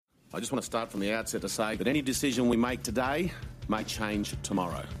I just want to start from the outset to say that any decision we make today may change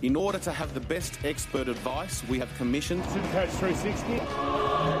tomorrow. In order to have the best expert advice, we have commissioned Supercoach 360.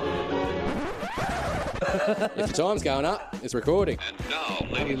 If your time's going up, it's recording. And now,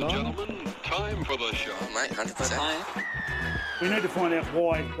 ladies and gentlemen, time for the show. Mate, 100%. We need to find out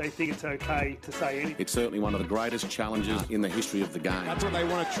why they think it's okay to say anything. It's certainly one of the greatest challenges in the history of the game. That's what they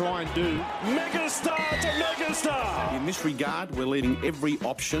want to try and do. Megastar to megastar! In this regard, we're leaving every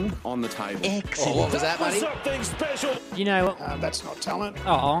option on the table. Excellent. What was that, buddy? Something special. You know, That's not talent.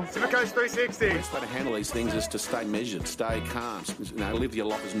 Supercoach 360. The best way to handle these things is to stay measured, stay calm, live your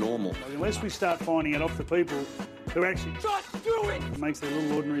life as normal. Unless we start finding it off the people who actually just do it, it makes their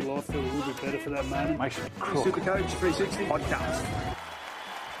little ordinary life feel a little bit better for that moment. Makes it cool. Supercoach 360 podcast.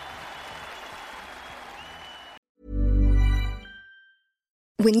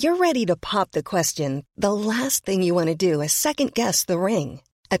 When you're ready to pop the question, the last thing you want to do is second-guess the ring.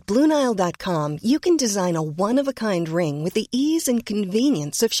 At BlueNile.com, you can design a one-of-a-kind ring with the ease and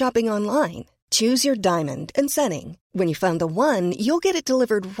convenience of shopping online. Choose your diamond and setting. When you find the one, you'll get it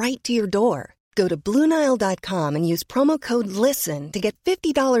delivered right to your door. Go to BlueNile.com and use promo code LISTEN to get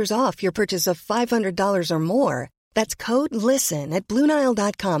 $50 off your purchase of $500 or more. That's code LISTEN at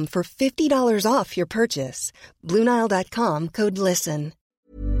BlueNile.com for $50 off your purchase. BlueNile.com, code LISTEN.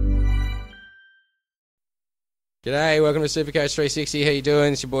 G'day, welcome to Supercoach 360. How you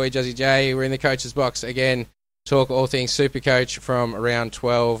doing? It's your boy Juzzy J. We're in the coach's box again. Talk all things Supercoach from round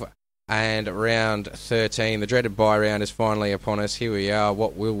 12 and round 13. The dreaded bye round is finally upon us. Here we are.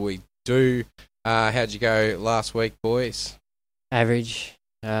 What will we do? How'd you go last week, boys? average.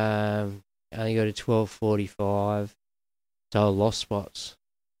 Only got a 12.45. So I lost spots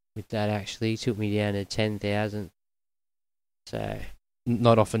with that actually. Took me down to 10,000. So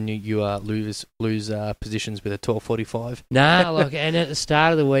not often you lose positions with a 12.45. Nah, look, and at the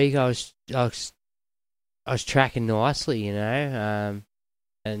start of the week I was tracking nicely, you know.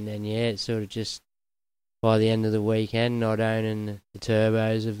 And then it sort of just by the end of the weekend, not owning the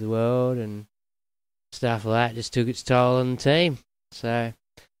turbos of the world and stuff like that, just took its toll on the team. So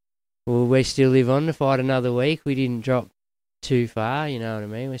we still live on to fight another week. We didn't drop too far, you know what I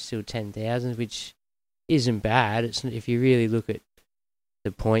mean? We're still 10,000, which isn't bad. It's if you really look at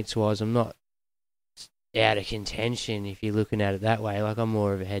the points-wise, I'm not out of contention if you're looking at it that way. Like, I'm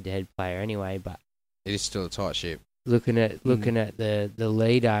more of a head-to-head player anyway, but It is still a tight ship. looking at the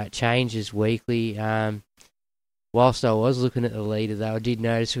leader, it changes weekly. Whilst I was looking at the leader, though, I did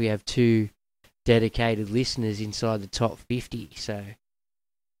notice we have 2 dedicated listeners inside the top 50, so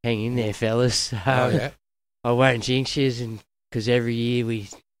hang in there, fellas. Yeah. I won't jinx you, because every year we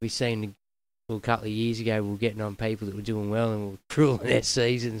seem to, well, a couple of years ago, we were getting on people that were doing well and were ruining their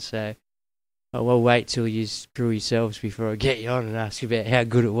season, so I will wait till you screw yourselves before I get you on and ask about how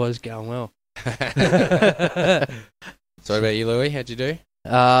good it was going well. So about you, Louis? How'd you do?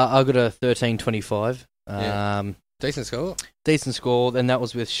 I got a 13.25. Yeah. Decent score. Decent score, and that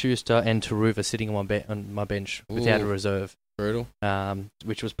was with Schuster and Taruva sitting on my bench without a Ooh. reserve. Brutal.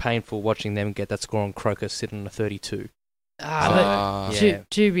 Which was painful watching them get that score on Crocus sitting on a 32.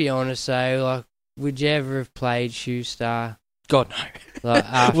 To be honest, though, like, would you ever have played Schuster? God, no.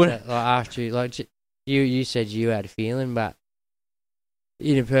 After you said you had a feeling, but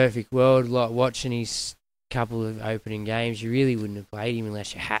in a perfect world, like watching his couple of opening games, you really wouldn't have played him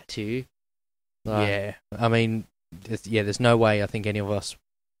unless you had to. Like, Yeah, I mean, there's no way I think any of us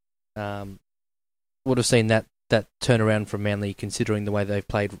would have seen that turnaround from Manly, considering the way they've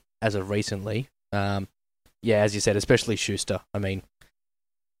played as of recently. As you said, especially Schuster. I mean,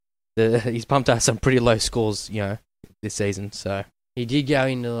 he's pumped out some pretty low scores, you know, this season. So he did go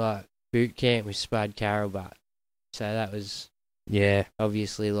into like boot camp with Spud Carroll, but so that was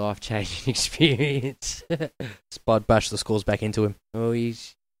obviously a life-changing experience. Spud bashed the scores back into him. Well,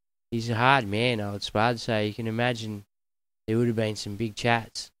 he's a hard man, old Spud, so you can imagine there would have been some big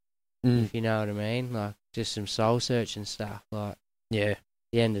chats, if you know what I mean, like just some soul-searching stuff. Like, at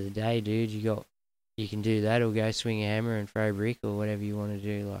the end of the day, dude, you can do that or go swing a hammer and throw a brick or whatever you want to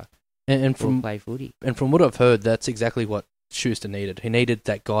do, like, and from play footy. And from what I've heard, that's exactly what Schuster needed. He needed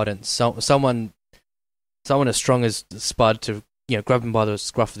that guidance, someone as strong as Spud to, you know, grab him by the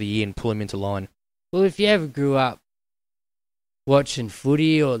scruff of the ear and pull him into line. Well, if you ever grew up watching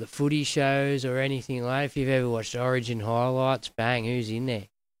footy or the footy shows or anything like that, if you've ever watched Origin highlights, bang, who's in there?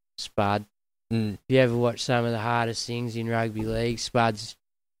 Spud. If you ever watch some of the hardest things in rugby league, Spud's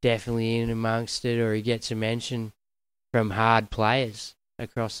definitely in amongst it, or he gets a mention from hard players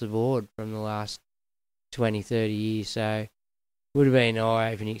across the board from the last 20, 30 years. So would have been an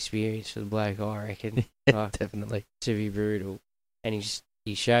eye-opening experience for the bloke, I reckon. Definitely. To be brutal. And he's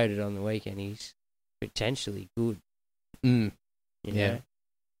he showed it on the weekend. He's potentially good. Mm. You Yeah. know?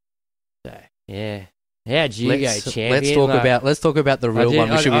 So, yeah. How'd you go, champion? Let's talk about the real one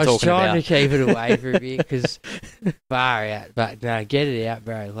we should be talking I was trying about. to keep it away for a bit because far out. But no, get it out,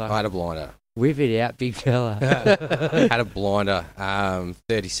 bro. Like, I had a blinder. whip it out, big fella. Had a blinder.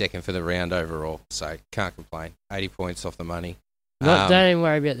 32nd for the round overall, so can't complain. 80 points off the money. Don't even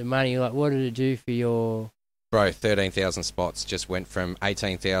worry about the money. Like, what did it do for your... Bro, 13,000 spots just went from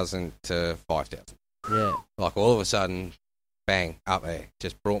 18,000 to 5,000. Yeah. Like, all of a sudden, bang, up there.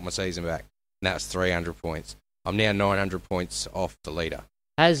 Just brought my season back. And that's 300 points. I'm now 900 points off the leader.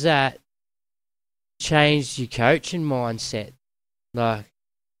 Has that changed your coaching mindset? Like,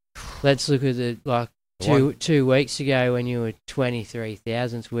 let's look at the, like, two weeks ago when you were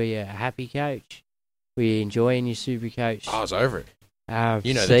 23,000th. Were you a happy coach? Were you enjoying your super coach? I was over it.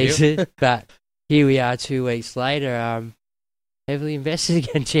 You know season? the deal. But here we are 2 weeks later, heavily invested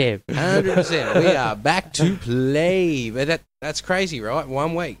again, champ. 100%. We are back to play. But that's crazy, right?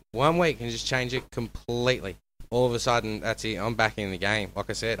 1 week. 1 week can just change it completely. All of a sudden, that's it. I'm back in the game. Like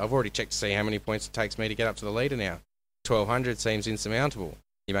I said, I've already checked to see how many points it takes me to get up to the leader now. 1,200 seems insurmountable.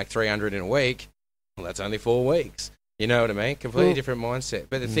 You make 300 in a week, well, that's only 4 weeks. You know what I mean? Completely different mindset.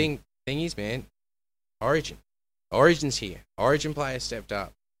 But the thing is, man, Origin's here. Origin players stepped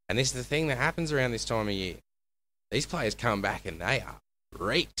up. And this is the thing that happens around this time of year. These players come back and they are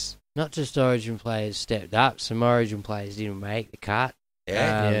freaks. Not just Origin players stepped up. Some Origin players didn't make the cut.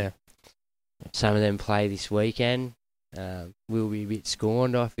 Yeah. Some of them play this weekend. Will be a bit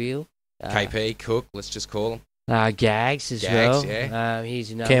scorned, I feel. KP, Cook, let's just call him. Gags as Gags, well. yeah.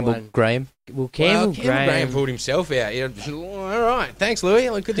 He's another Campbell one. Graham. Well, Campbell Graham pulled himself out. All right. Thanks, Louis.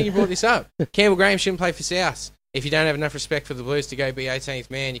 Good thing you brought this up. Campbell Graham shouldn't play for South. If you don't have enough respect for the Blues to go be 18th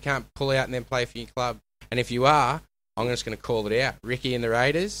man, you can't pull out and then play for your club. And if you are, I'm just going to call it out. Ricky and the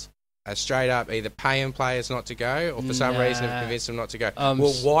Raiders are straight up either paying players not to go or for some reason have convinced them not to go.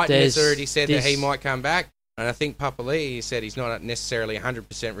 Well, White has already said that he might come back. And I think Papa Lee said he's not necessarily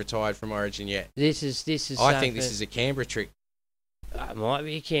 100% retired from Origin yet. This is. I think this is a Canberra trick. It might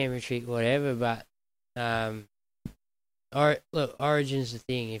be a Canberra trick, whatever. But look, Origin's the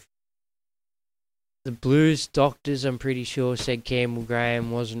thing. If the Blues doctors, I'm pretty sure, said Campbell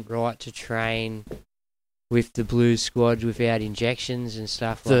Graham wasn't right to train with the Blues squad without injections and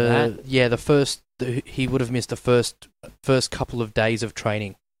stuff like that. Yeah, he would have missed the first couple of days of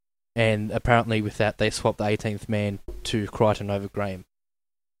training. And apparently with that, they swapped the 18th man to Crichton over Graham.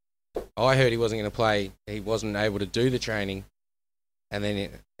 I heard he wasn't going to play. He wasn't able to do the training. And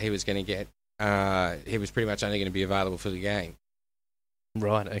then he was going to get... he was pretty much only going to be available for the game.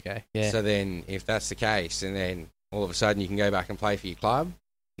 Right, okay. Yeah. So then, if that's the case, and then all of a sudden you can go back and play for your club,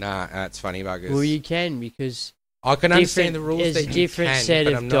 that's funny buggers. Well, you can, because... I can understand the rules there's that a different you can, set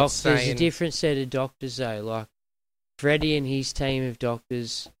but of I'm not doctors. saying... There's a different set of doctors, though. Like, Freddie and his team of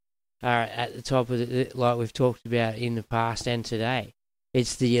doctors are at the top of like we've talked about in the past and today.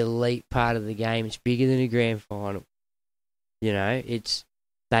 It's the elite part of the game. It's bigger than a grand final. You know,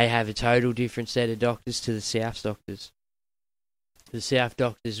 they have a total different set of doctors to the South doctors. The South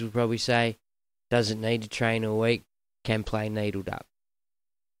doctors would probably say, doesn't need to train all week, can play needled up.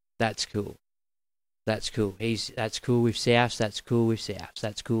 That's cool. That's cool. That's cool with Souths. That's cool with Souths.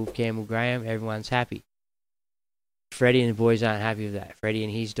 That's cool with Campbell Graham. Everyone's happy. Freddie and the boys aren't happy with that. Freddie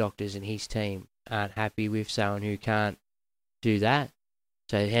and his doctors and his team aren't happy with someone who can't do that.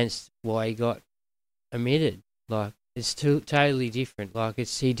 So hence why he got omitted. Like, it's totally different. Like,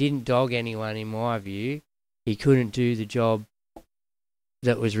 he didn't dog anyone in my view. He couldn't do the job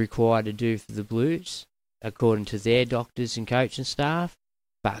that was required to do for the Blues, according to their doctors and coaching staff.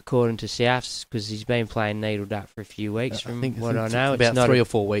 But according to Souths, because he's been playing needled up for a few weeks, from what I know, it's about 3 or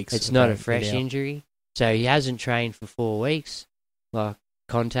 4 weeks. It's not a fresh injury. So he hasn't trained for 4 weeks, like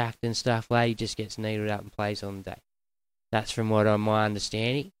contact and stuff. He just gets needled up and plays on the day. That's from what my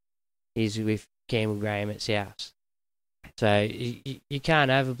understanding is with Campbell Graham at Souths. So you can't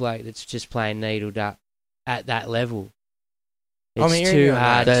have a bloke that's just playing needled up at that level. It's too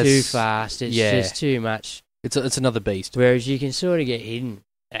hard, too fast. It's just too much. It's another beast. Whereas you can sort of get hidden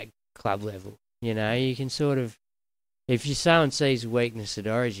at club level. You know, you can sort of... If someone sees a weakness at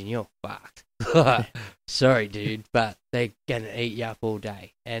Origin, you're fucked. Sorry, dude, but they're going to eat you up all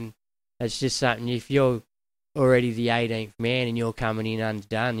day. And it's just something, if you're already the 18th man and you're coming in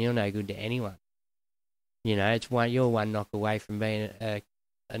underdone, you're no good to anyone. You know, you're one knock away from being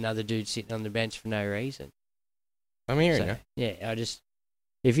another dude sitting on the bench for no reason. I'm hearing you. Yeah,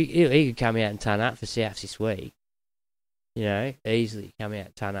 if he could come out and turn up for Souths this week, you know, easily come out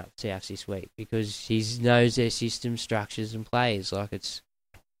and turn up for Souths this week because he knows their system, structures and players. Like, it's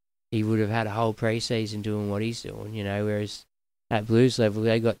he would have had a whole pre-season doing what he's doing, you know, whereas at Blues level,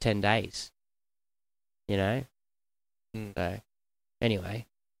 they got 10 days, you know. So, anyway.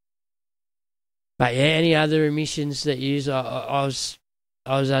 But yeah, any other omissions that you use? I was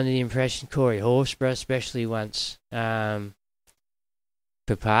under the impression Corey Horsburgh, especially once Papali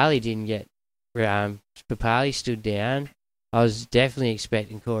didn't get Papali stood down. I was definitely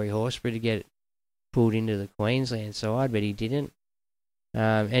expecting Corey Horsburgh to get pulled into the Queensland side, but he didn't.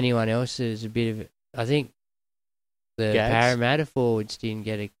 Anyone else? There's a bit of, I think the Parramatta forwards didn't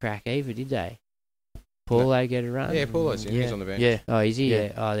get a crack either, did they? Paulo get a run? Yeah, Paulo's in. He's on the bench. Yeah. Oh, is he?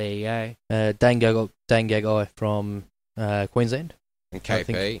 Yeah. Oh, there you go. Dan Gagai from Queensland. And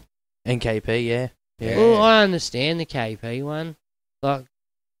KP. And KP, yeah. Well, I understand the KP one. Like,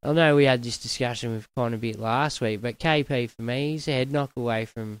 I know we had this discussion with Con a bit last week, but KP for me, he's a head knock away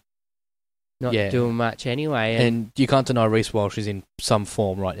from not doing much anyway. And you can't deny Reece Walsh is in some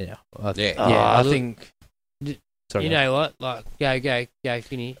form right now. I think. Sorry, you know what? Like, go,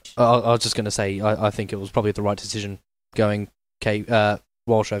 finish. I was just going to say, I think it was probably the right decision going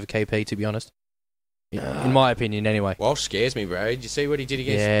Walsh over KP, to be honest. In my opinion, anyway. Walsh scares me, bro. Did you see what he did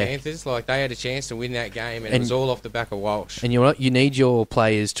against the Panthers? Like, they had a chance to win that game, and it was all off the back of Walsh. And you know what? You need your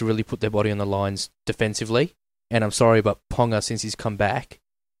players to really put their body on the lines defensively. And I'm sorry, but Ponga, since he's come back,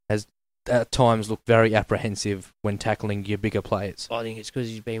 has at times looked very apprehensive when tackling your bigger players. I think it's because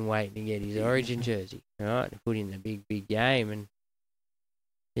he's been waiting to get his Origin jersey, right, to put in the big game, and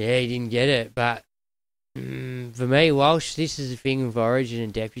yeah, he didn't get it. But for me, Walsh, this is the thing with Origin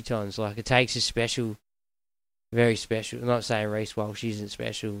and debutants. Like, it takes a special, very special. I'm not saying Reece Walsh isn't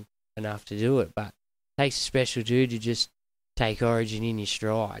special enough to do it, but it takes a special dude to just take Origin in your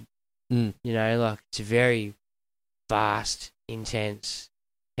stride. You know, like, it's a very fast, intense,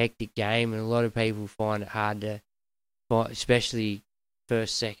 hectic game, and a lot of people find it hard to find, especially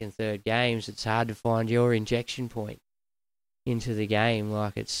first, second, third games. It's hard to find your injection point into the game.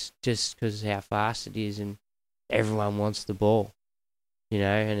 Like, it's just because of how fast it is, and everyone wants the ball, you know,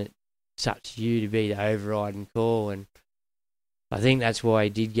 and it's up to you to be the overriding call. And I think that's why he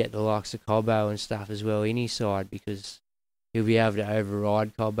did get the likes of Cobbo and stuff as well in his side, because he'll be able to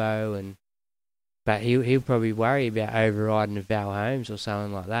override Cobbo, but he'll probably worry about overriding a Val Holmes or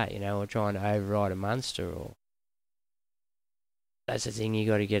something like that, you know, or trying to override a Munster. Or that's the thing you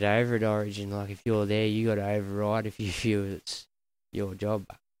got to get over at Origin. Like, if you're there, you got to override if you feel it's your job.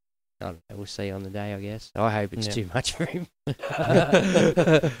 But I don't know, we'll see on the day, I guess. I hope it's too much for him,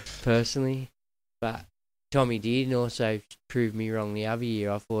 personally. But Tommy did also prove me wrong the other year.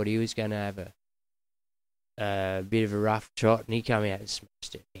 I thought he was going to have a bit of a rough trot, and he come out and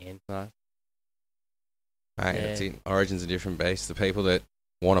smashed it, man. Like, That's it. Origin's a different beast. The people that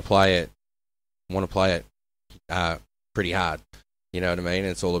want to play it pretty hard. You know what I mean?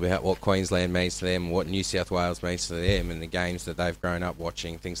 It's all about what Queensland means to them, what New South Wales means to them, and the games that they've grown up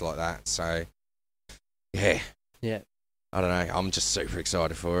watching, things like that. So, yeah. I don't know. I'm just super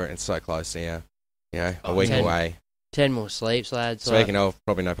excited for it. It's so close now. You know, a week away. 10 more sleeps, lads. Speaking of,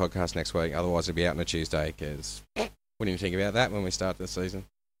 probably no podcast next week. Otherwise, it'll be out on a Tuesday, because what do you think about that when we start the season?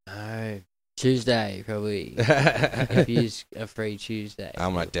 No. Tuesday, probably. If it's a free Tuesday.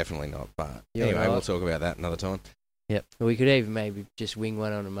 Definitely not. But anyway, we'll talk about that another time. Yep. We could even maybe just wing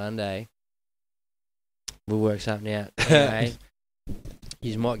one on a Monday. We'll work something out. Anyway,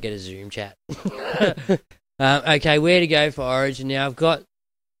 you might get a Zoom chat. Okay, where to go for Origin now?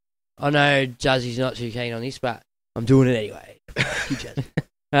 I know Juzzy's not too keen on this, but I'm doing it anyway.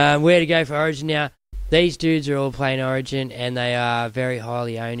 Where to go for Origin now? These dudes are all playing Origin, and they are very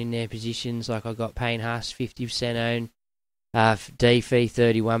highly owned in their positions. Like, I got Payne Haas 50% owned, DeFee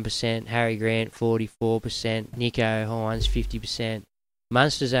 31%, Harry Grant 44%, Nico Hines 50%,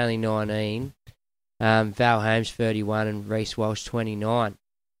 Munster's only 19%, Val Holmes 31%, and Reece Walsh 29%.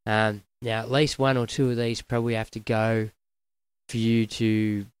 Now, at least one or two of these probably have to go for you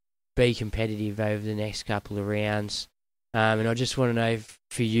to be competitive over the next couple of rounds. And I just want to know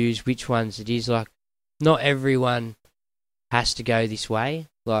for you which ones it is. Like, not everyone has to go this way.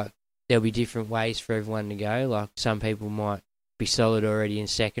 Like, there'll be different ways for everyone to go. Like, some people might be solid already in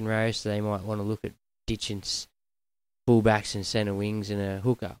second row, so they might want to look at ditching fullbacks and centre wings and a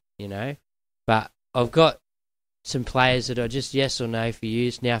hooker, you know. But I've got some players that are just yes or no for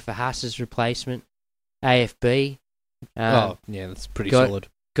you. Now, for Haas's replacement, AFB. That's pretty solid.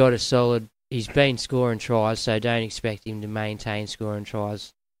 Got a solid. He's been scoring tries, so don't expect him to maintain scoring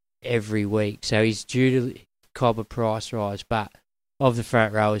tries every week. So he's due to cop a price rise, but of the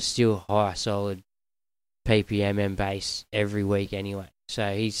front row is still high, solid PPMM base every week anyway.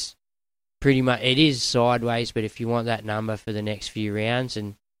 So he's pretty much, it is sideways, but if you want that number for the next few rounds,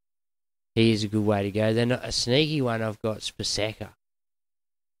 and he is a good way to go. Then a sneaky one I've got is Paseka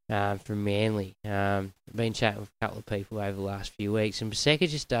from Manly. I've been chatting with a couple of people over the last few weeks, and Paseka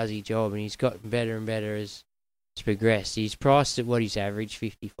just does his job, and he's gotten better and better as it's progressed. He's priced at what he's averaged,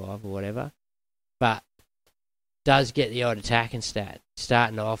 55 or whatever, but does get the odd attacking stat,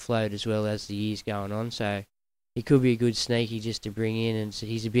 starting to offload as well as the year's going on, so he could be a good sneaky just to bring in, and so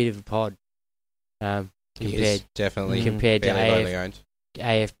he's a bit of a pod definitely compared to lowly owned.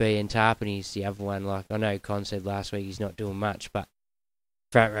 AFB and Tarpany's the other one. Like I know Con said last week he's not doing much, but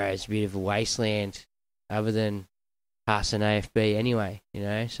front row is a bit of a wasteland other than passing AFB anyway, you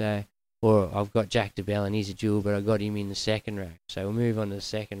know, so... Or I've got Jack DeBellin, he's a jewel, but I got him in the second row. So we'll move on to the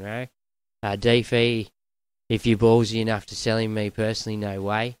second row. DFE, if you're ballsy enough to sell him, me personally, no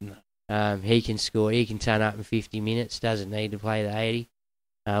way. No. He can score, he can turn up in 50 minutes, doesn't need to play the 80.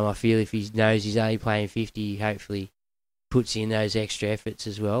 I feel if he knows he's only playing 50, he hopefully puts in those extra efforts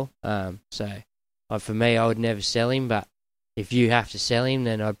as well. For me, I would never sell him, but if you have to sell him,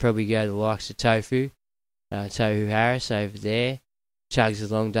 then I'd probably go to the likes of Tohu Harris over there.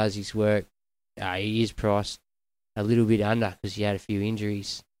 Chugs along, does his work. He is priced a little bit under because he had a few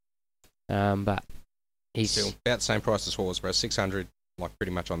injuries. But he's still about the same price as Horsburgh, 600, like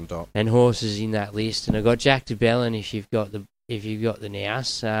pretty much on the dot. And Horse is in that list. And I've got Jack DeBellin if you've got the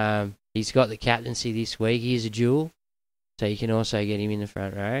nous. He's got the captaincy this week. He is a jewel, so you can also get him in the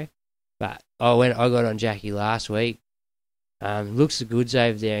front row. But I got on Jackie last week. Looks the goods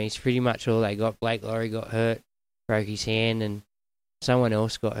over there. He's pretty much all they got. Blake Laurie got hurt, broke his hand, and someone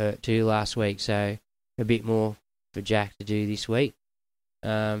else got hurt too last week, so a bit more for Jack to do this week.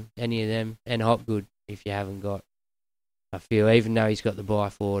 Any of them, and Hopgood if you haven't got. I feel even though he's got the buy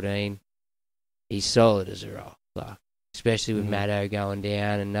 14, he's solid as a rock, like, especially with Maddo going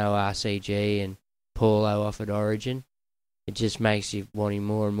down and no RCG and Paulo off at Origin. It just makes you want him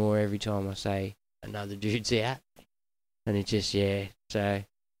more and more every time I say another dude's out. And it just, so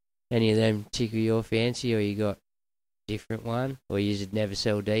any of them tickle your fancy, or you got different one, or you should never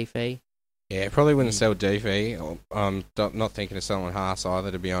sell DFE? Yeah, probably wouldn't sell DFE. Not thinking of selling Haas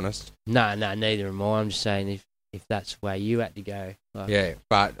either, to be honest. No, neither am I. I'm just saying if that's the way you had to go. Like, yeah,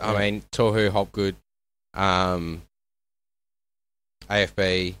 but I mean, Tohu, Hopgood,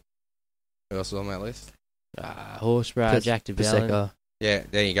 AFB. Who else is on that list? Horsburgh, Jack DeBellin. Yeah,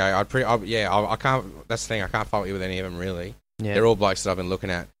 there you go. I can't. That's the thing. I can't fight you with any of them really. Yeah. They're all blokes that I've been looking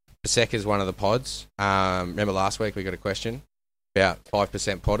at. Paseka's one of the pods. Remember last week we got a question about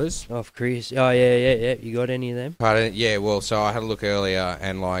 5% podders. Off Chris. Oh yeah. You got any of them? Pardon? Yeah. Well, so I had a look earlier,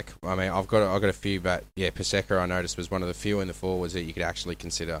 and I've got a few, but yeah, Paseka I noticed was one of the few in the forwards that you could actually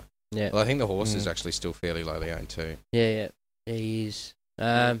consider. Yeah. Well, I think the horse is actually still fairly lowly owned too. Yeah, he is.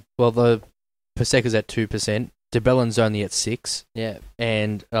 Well, the Paseka's at 2%. DeBellin's only at 6. Yeah.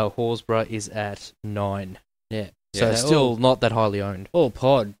 And Horsburgh is at 9. Yeah. So it's still not that highly owned. All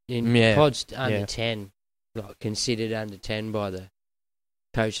pod. Pod's under 10. Like considered under 10 by the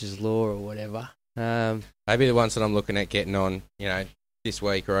coach's law or whatever. Maybe the ones that I'm looking at getting on, this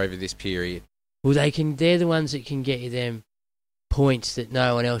week or over this period. Well, they're the ones that can get you them points that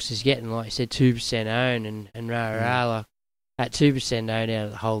no one else is getting. Like you said, 2% own and rah. Like at 2% own out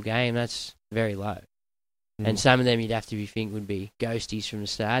of the whole game, that's very low. And some of them you'd have to think would be ghosties from the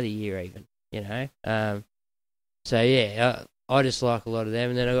start of the year even, So, I just like a lot of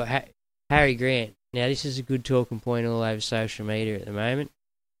them. And then I got Harry Grant. Now, this is a good talking point all over social media at the moment.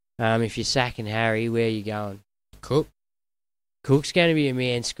 If you're sacking Harry, where are you going? Cook's going to be a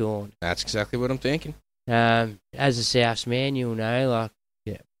man scorned. That's exactly what I'm thinking. As a Souths man, you'll know,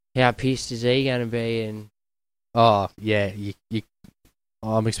 how pissed is he going to be? And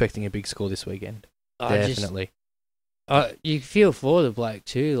I'm expecting a big score this weekend. Definitely. You feel for the bloke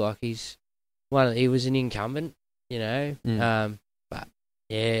too. Like he was an incumbent, But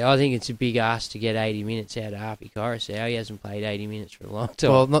I think it's a big ask to get 80 minutes out of Harpy Coruscant. He hasn't played 80 minutes for a long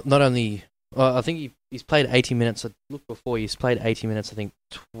time. Well, not only. I think he's played 80 minutes. Look before he's played 80 minutes. I think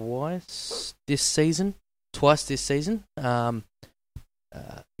twice this season.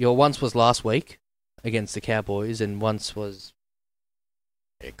 Once was last week against the Cowboys, and once was.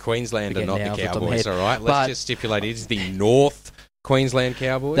 Queensland are not the Cowboys, all right? Let's just stipulate it is the North Queensland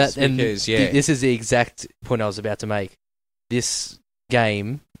Cowboys. This is the exact point I was about to make. This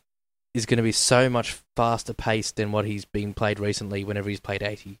game is going to be so much faster paced than what he's been played recently whenever he's played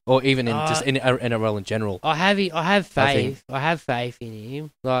 80. Or even in NRL in general. I have faith. I have faith in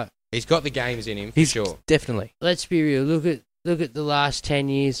him. He's got the games in him, for sure. Definitely. Let's be real. Look at the last 10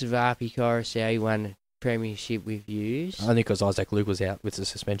 years of Harpy Coruscant. He won premiership with yous. I think because Isaac Luke was out with the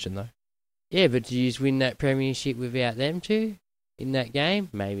suspension, though. Yeah, but did you win that premiership without them two in that game?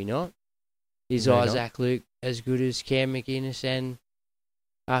 Maybe not. Is Maybe not. Isaac Luke as good as Cam McInnes and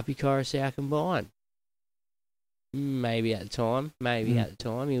Api Coruscant combined? Maybe at the time. At the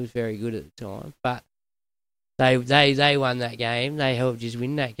time. He was very good at the time. But they won that game. They helped us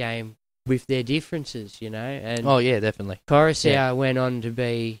win that game with their differences, you know. And Oh, yeah, definitely. Coruscant went on to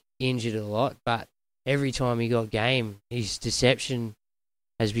be injured a lot, but every time he got game, his deception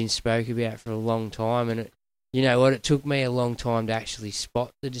has been spoke about for a long time. And you know what? It took me a long time to actually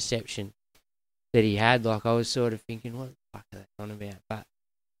spot the deception that he had. Like, I was sort of thinking, what the fuck are they on about? But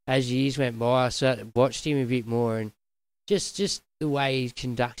as years went by, I started watched him a bit more, and just the way he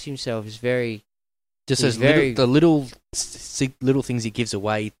conducts himself is very... Just he's those little things he gives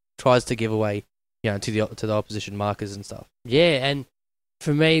away, tries to give away, you know, to the opposition markers and stuff. Yeah, and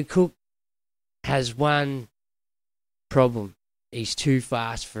for me, Cook has one problem. He's too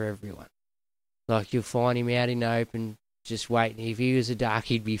fast for everyone. Like, you'll find him out in the open just waiting. If he was a dark,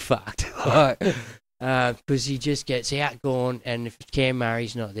 he'd be fucked. Because he just gets outgone, and if Cam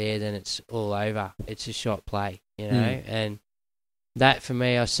Murray's not there, then it's all over. It's a shot play, you know. And that, for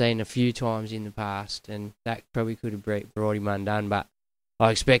me, I've seen a few times in the past, and that probably could have brought him undone. But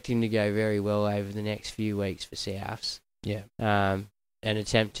I expect him to go very well over the next few weeks for Souths. Yeah. And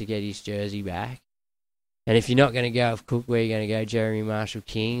attempt to get his jersey back. And if you're not going to go with Cook, where are you going to go? Jeremy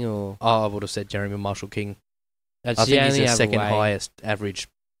Marshall-King or... Oh, I would have said Jeremy Marshall-King. That's I the think only he's the other second way. highest average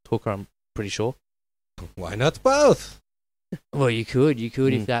hooker, I'm pretty sure. Why not both? Well, you could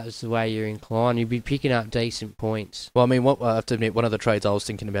if that was the way you're inclined. You'd be picking up decent points. Well, I mean, I have to admit, one of the trades I was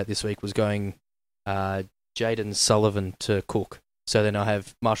thinking about this week was going Jaden Sullivan to Cook. So then I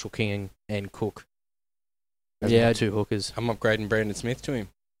have Marshall-King and Cook as my two hookers. I'm upgrading Brandon Smith to him.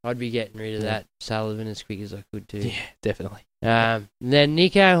 I'd be getting rid of that Sullivan as quick as I could too. Yeah, definitely. Then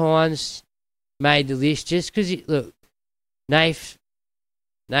Nico Hines made the list just because, look, Naif's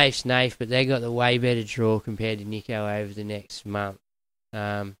Naif, but they got the way better draw compared to Nico over the next month.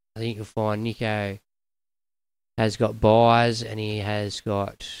 I think you'll find Nico has got buys, and he has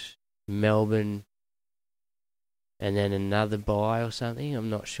got Melbourne and then another buy or something.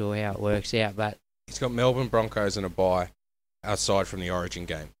 I'm not sure how it works out, but... He's got Melbourne Broncos and a buy aside from the Origin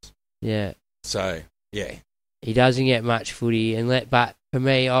games. Yeah. So, yeah. He doesn't get much footy, but for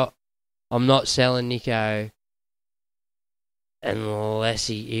me, I'm not selling Nico unless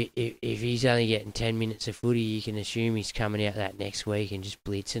if he's only getting 10 minutes of footy, you can assume he's coming out that next week and just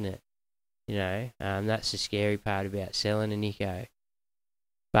blitzing it. You know, that's the scary part about selling a Nico.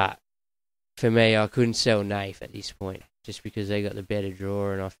 But for me, I couldn't sell Naif at this point just because they got the better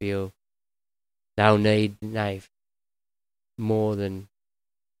draw, and I feel they'll need Naif more than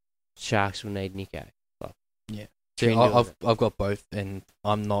Sharks will need Nico. Yeah. See, I've got both, and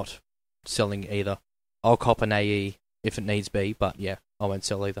I'm not selling either. I'll cop an AE if it needs be, but yeah, I won't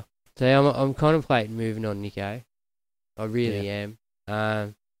sell either. So I'm contemplating moving on Nico. I really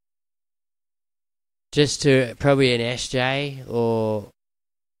am. Just to probably an SJ or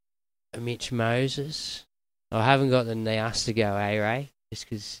a Mitch Moses. I haven't got the Nias to go, Ray? Just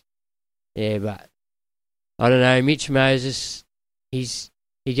because, but I don't know. Mitch Moses,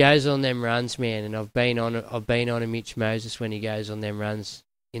 he goes on them runs, man, and I've been on a Mitch Moses when he goes on them runs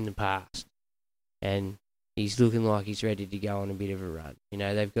in the past, and he's looking like he's ready to go on a bit of a run. You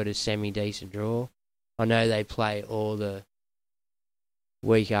know, they've got a semi-decent draw. I know they play all the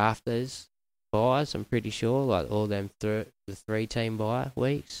week afters buys, I'm pretty sure, like all them the 3-team buy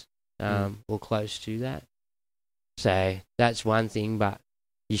weeks, or close to that. So that's one thing, but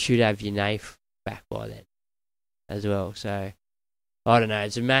you should have your Naif back by then as well. So I don't know.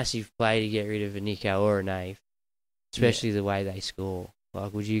 It's a massive play to get rid of a Nico or a Naif, especially the way they score.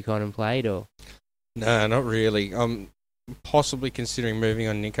 Like, would you contemplate or? No, not really. I'm possibly considering moving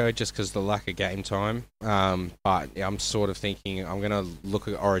on Nico just because of the lack of game time. But I'm sort of thinking I'm going to look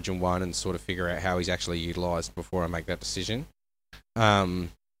at Origin 1 and sort of figure out how he's actually utilised before I make that decision.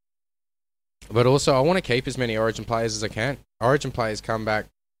 But also, I want to keep as many Origin players as I can. Origin players come back,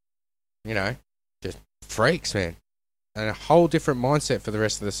 you know, just freaks, man. And a whole different mindset for the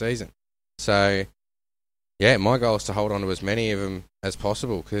rest of the season. So, yeah, my goal is to hold on to as many of them as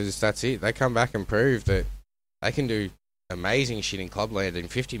possible because that's it. They come back and prove that they can do amazing shit in Clubland in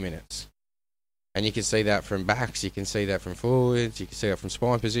 50 minutes. And you can see that from backs, you can see that from forwards, you can see that from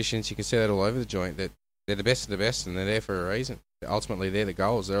spine positions, you can see that all over the joint, that they're the best of the best and they're there for a reason. Ultimately, they're the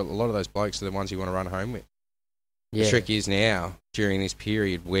goals. A lot of those blokes are the ones you want to run home with. Yeah. The trick is now, during this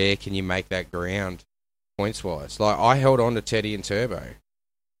period, where can you make that ground points-wise? Like, I held on to Teddy and Turbo.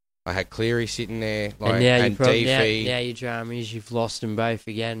 I had Cleary sitting there, like, and Deefy. Now your drama is you've lost them both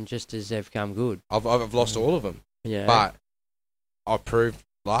again, just as they've come good. I've lost all of them. Yeah. But I proved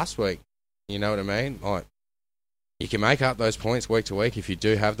last week, You know what I mean? Like, you can make up those points week to week if you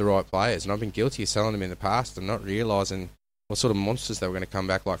do have the right players. And I've been guilty of selling them in the past and not realising what sort of monsters they were going to come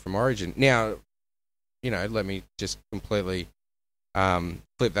back like from Origin. Now, let me just completely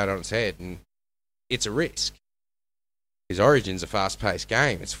flip that on its head. And it's a risk. Because Origin's a fast-paced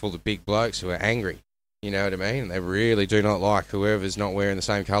game. It's full of big blokes who are angry. You know what I mean? They really do not like whoever's not wearing the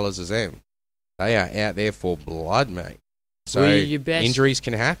same colours as them. They are out there for blood, mate. So injuries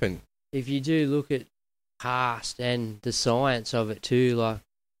can happen. If you do look at past and the science of it too, like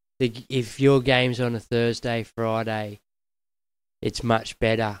if your game's on a Thursday, Friday, it's much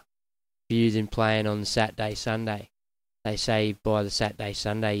better for you than playing on the Saturday, Sunday. They say by the Saturday,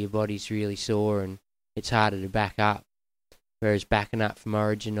 Sunday, your body's really sore and it's harder to back up. Whereas backing up from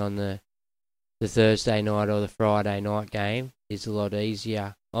Origin on the Thursday night or the Friday night game is a lot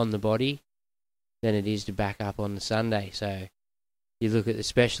easier on the body than it is to back up on the Sunday. So you look at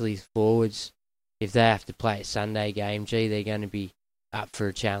especially forwards, if they have to play a Sunday game, they're going to be up for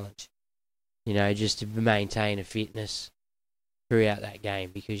a challenge. Just to maintain a fitness throughout that game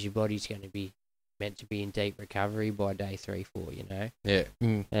because your body's going to be meant to be in deep recovery by day 3, 4, Yeah.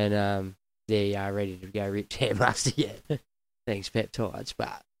 And there you are, ready to go rip, tear, bust again. Thanks, peptides.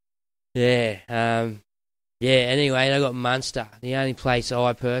 But, anyway, they got Munster. The only place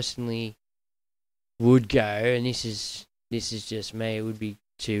I personally would go, and this is just me, it would be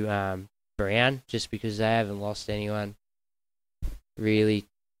to Brown, just because they haven't lost anyone really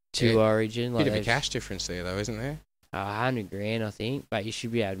to Origin. Bit of a cash difference there, though, isn't there? $100,000, I think, but you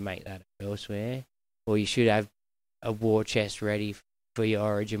should be able to make that elsewhere. Or you should have a war chest ready for your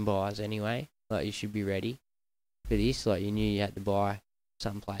Origin buys anyway. Like, you should be ready for this. Like, you knew you had to buy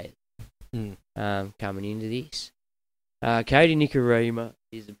some players coming into this. Cody Nikorima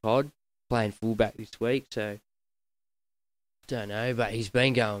is the pod, playing fullback this week, so don't know, but he's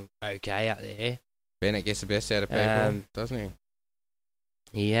been going okay out there. Bennett gets the best out of people, doesn't he?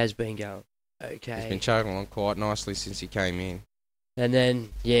 He has been going okay. He's been chugging along quite nicely since he came in. And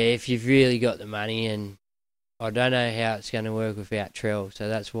then, if you've really got the money, and I don't know how it's going to work without Trell, so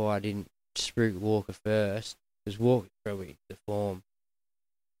that's why I didn't spruik Walker first, because Walker's probably the form.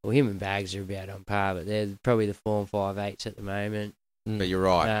 Well, him and Bags are about on par, but they're probably the form 5/8s at the moment. But you're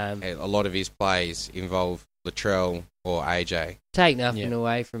right. A lot of his plays involve Latrell or AJ. Take nothing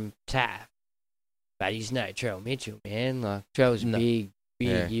away from Taff, but he's no Trell Mitchell, man. Like, Trell's a big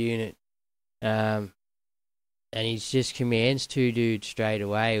unit. And he just commands two dudes straight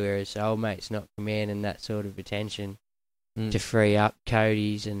away, whereas old mate's not commanding that sort of attention to free up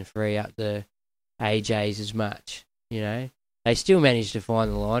Cody's and free up the AJs as much, They still manage to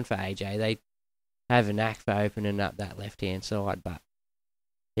find the line for AJ. They have a knack for opening up that left-hand side, but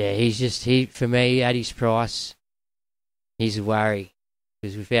for me, at his price, he's a worry.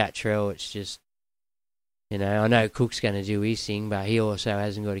 Because without Trell, it's just, I know Cook's going to do his thing, but he also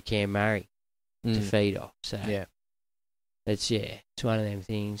hasn't got a Cam Murray to feed off. So it's one of them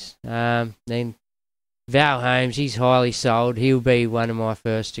things. Then Val Holmes, he's highly sold. He'll be one of my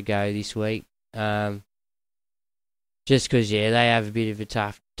first to go this week. Just because, they have a bit of a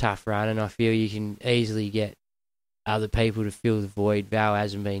tough run, and I feel you can easily get other people to fill the void. Val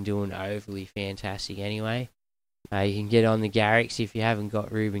hasn't been doing overly fantastic anyway. You can get on the Garricks. If you haven't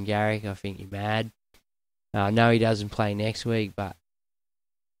got Ruben Garrick, I think you're mad. I know he doesn't play next week, but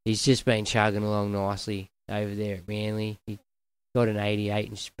he's just been chugging along nicely over there at Manly. He got an 88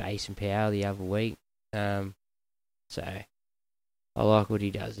 in space and power the other week. So I like what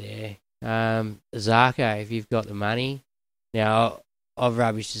he does there. Zarko, if you've got the money. Now, I've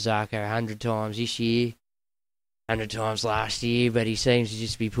rubbished Zarko 100 times this year, 100 times last year, but he seems to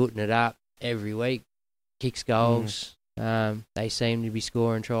just be putting it up every week. Kicks goals. They seem to be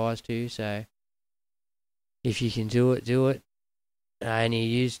scoring tries too, so if you can do it, do it. Any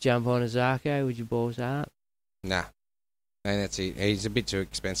use jump on a Zarko with your balls up? Nah. And that's it. He's a bit too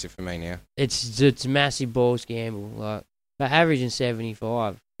expensive for me now. It's a massive balls gamble. But averaging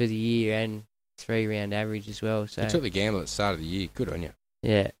 75 for the year and 3-round average as well. So you took the gamble at the start of the year. Good on you.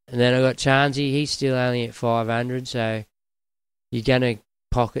 Yeah. And then I got Charnsey. He's still only at 500, so you're going to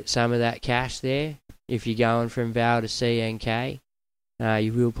pocket some of that cash there. If you're going from Val to CNK,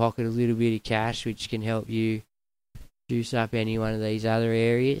 you will pocket a little bit of cash, which can help you juice up any one of these other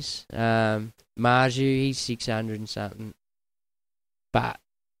areas. Marju, he's 600 and something. But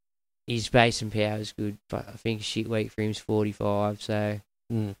his base and power is good. But I think a shit week for him is 45, so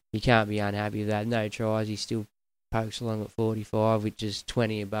you can't be unhappy with that. No tries, he still pokes along at 45, which is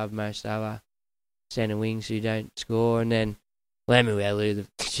 20 above most other centre wings who don't score. And then Lemuelu,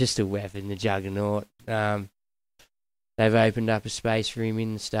 just a weapon, the juggernaut. they've opened up a space for him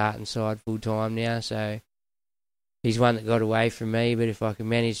in the starting side full time now. So he's one that got away from me. But if I can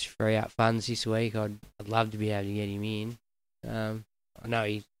manage to free up funds this week, I'd love to be able to get him in. I know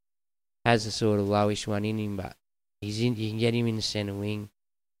he has a sort of lowish one in him, but he's in. You can get him in the centre wing.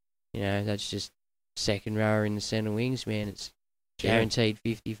 You know, that's just second rower in the centre wings, man. It's guaranteed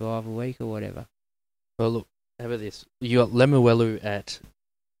 55 a week or whatever. Well, look, how about this? You got Lemuelu at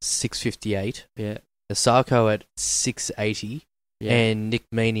 658. Yeah. Asako at 680. Yeah. And Nick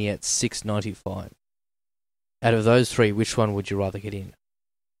Meaney at 695. Out of those three, which one would you rather get in?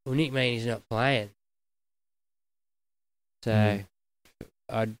 Well, Nick Meaney's not playing. So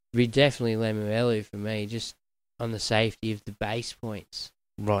I'd be definitely Lemuelu for me, just on the safety of the base points.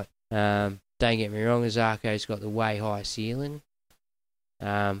 Right. Don't get me wrong, Azako's got the way high ceiling.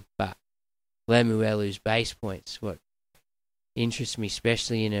 But Lemuelu's base points, what interests me,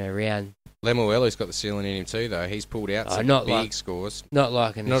 especially in a round. Lemuelu's got the ceiling in him too, though. He's pulled out some big scores. Not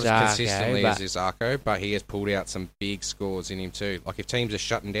like an Not Azarko, as consistently as Azarko, but he has pulled out some big scores in him too. Like if teams are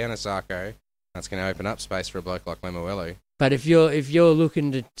shutting down Azarko, that's going to open up space for a bloke like Lemuelu. But if you're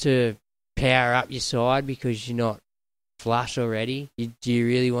looking to power up your side because you're not flush already, do you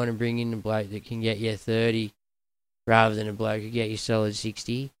really want to bring in a bloke that can get you 30 rather than a bloke who get you solid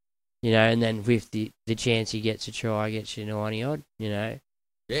 60? You know, and then with the chance he gets a try, gets you 90 odd. You know.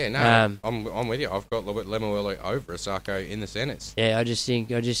 Yeah, no, I'm with you. I've got Lemuelu over Asako in the centres. Yeah, I just think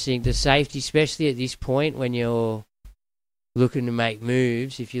the safety, especially at this point when you're looking to make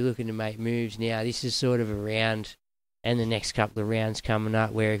moves. If you're looking to make moves now, this is sort of a round, and the next couple of rounds coming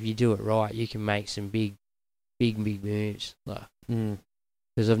up, where if you do it right, you can make some big moves. Like,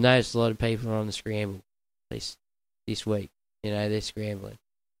 because I've noticed a lot of people are on the scramble this week. You know, they're scrambling.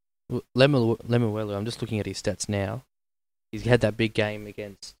 Lemuelu, I'm just looking at his stats now. He's had that big game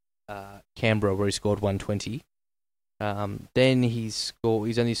against Canberra where he scored 120. Then he's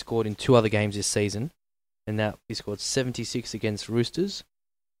only scored in 2 other games this season, and that he scored 76 against Roosters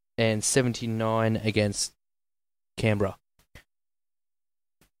and 79 against Canberra.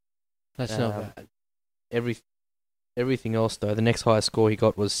 That's not bad. Everything else though, the next highest score he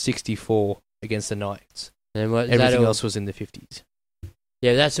got was 64 against the Knights. And everything else was in the 50s.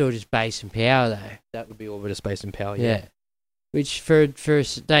 Yeah, that's all just base and power though. That would be all bit of space and power. Yeah. Which for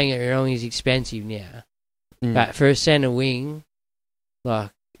don't get me wrong, is expensive now. Mm. But for a centre wing, like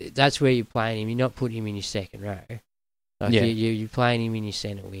that's where you're playing him. You're not putting him in your second row. Like you're playing him in your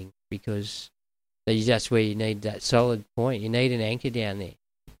centre wing because that's where you need that solid point. You need an anchor down there.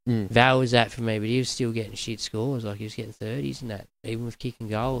 Val was that for me, but he was still getting shit scores. Like he was getting 30s and that, even with kicking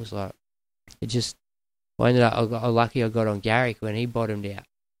goals. Like it just, I ended up. I got lucky. I got on Garrick when he bottomed out.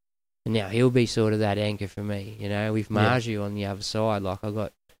 And now he'll be sort of that anchor for me, you know, with Marju on the other side. Like, I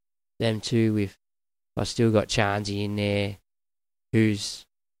got them two I still got Charnsey in there, who's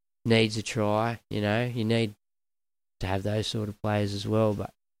needs a try, you know. You need to have those sort of players as well.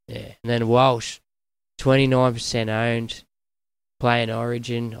 But, yeah. And then Walsh, 29% owned, playing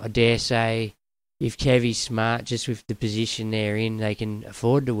Origin. I dare say if Kevy's smart, just with the position they're in, they can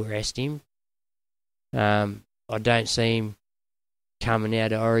afford to rest him. I don't see him coming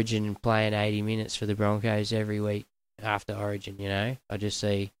out of Origin and playing 80 minutes for the Broncos every week after Origin, you know. I just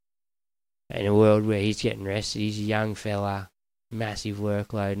see in a world where he's getting rested, he's a young fella, massive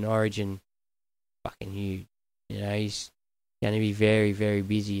workload, and Origin fucking huge. You know, he's going to be very, very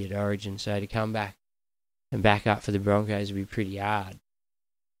busy at Origin, so to come back and back up for the Broncos would be pretty hard.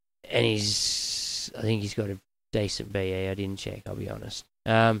 And I think he's got a decent BE. I didn't check, I'll be honest.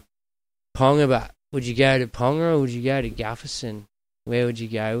 Ponga, but would you go to Ponga or would you go to Gufferson? Where would you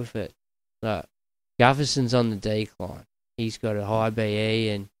go with it? Like, Gufferson's on the decline. He's got a high BE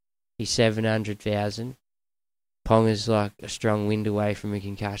and he's 700,000. Ponga's like a strong wind away from a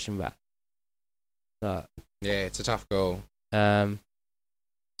concussion, but yeah, it's a tough goal.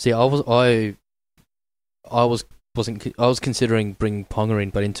 See, I was considering bringing Ponga in,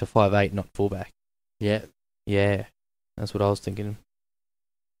 but into 5'8", not fullback. Yeah, that's what I was thinking.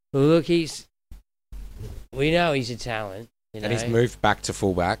 Well, look, we know he's a talent. You know? And he's moved back to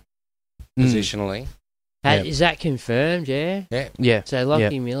fullback positionally. Is that confirmed? Yeah. Yeah. So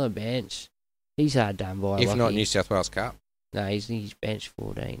Lockie Miller bench. He's hard done by. If not New South Wales Cup. No, he's bench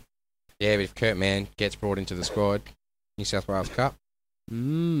 14. Yeah, but if Kurt Mann gets brought into the squad, New South Wales Cup.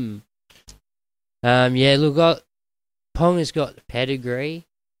 Yeah. Look, Ponga's got the pedigree.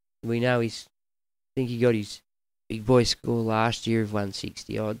 We know I think he got his big boy score last year of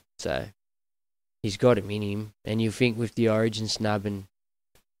 160 odd. So. He's got him in him, and you think with the Origin snubbing,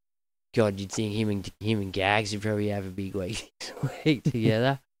 God, you'd think him and Gags would probably have a big week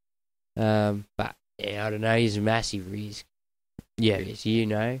together. But Yeah, I don't know. He's a massive risk. Yeah. Yes, you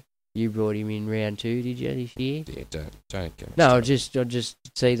know. You brought him in round 2, did you, this year? Yeah, don't go. No, I just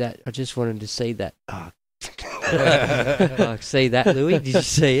see that. I just wanted to see that. Oh. See that, Louis? Did you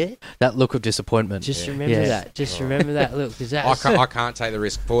see it? That look of disappointment. Just remember that. Just remember that look. Cause I can't take the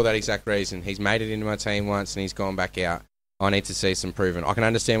risk for that exact reason. He's made it into my team once and he's gone back out. I need to see some proven. I can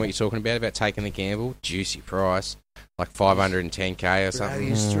understand what you're talking about taking the gamble. Juicy price, like 510k or something. He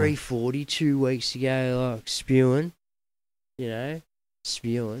was 340 2 weeks ago, like spewing. You know,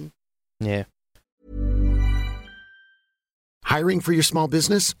 spewing. Yeah. Hiring for your small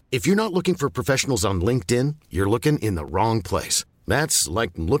business? If you're not looking for professionals on LinkedIn, you're looking in the wrong place. That's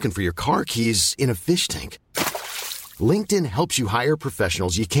like looking for your car keys in a fish tank. LinkedIn helps you hire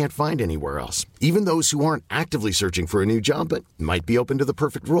professionals you can't find anywhere else, even those who aren't actively searching for a new job but might be open to the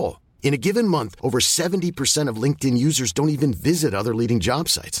perfect role. In a given month, over 70% of LinkedIn users don't even visit other leading job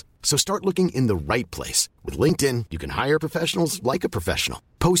sites. So start looking in the right place. With LinkedIn, you can hire professionals like a professional.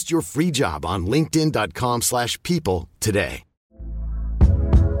 Post your free job on linkedin.com/people today.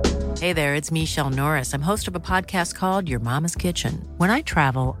 Hey there, it's Michelle Norris. I'm host of a podcast called Your Mama's Kitchen. When I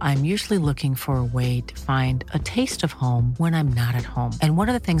travel, I'm usually looking for a way to find a taste of home when I'm not at home. And one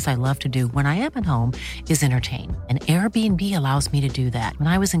of the things I love to do when I am at home is entertain. And Airbnb allows me to do that. When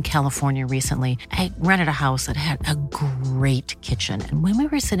I was in California recently, I rented a house that had a great kitchen. And when we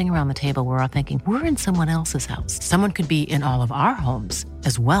were sitting around the table, we're all thinking, we're in someone else's house. Someone could be in all of our homes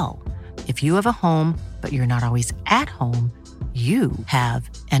as well. If you have a home, but you're not always at home, you have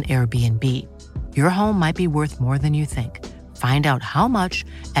an Airbnb. Your home might be worth more than you think. Find out how much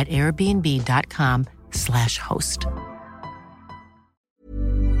at airbnb.com/host.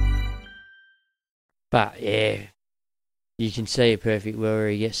 But yeah, you can see a perfect world where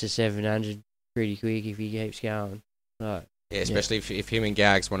he gets to 700 pretty quick if he keeps going. Right. Yeah, especially if him and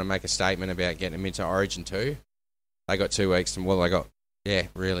Gags want to make a statement about getting him into Origin 2. They got 2 weeks, and they got,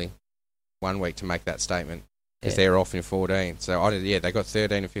 really 1 week to make that statement. Because they're off in 14. So, they got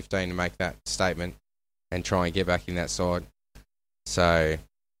 13 and 15 to make that statement and try and get back in that side. So,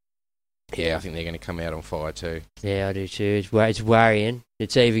 I think they're going to come out on fire too. Yeah, I do too. It's worrying.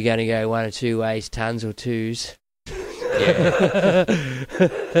 It's either going to go one or two ways, tons or twos. Yeah.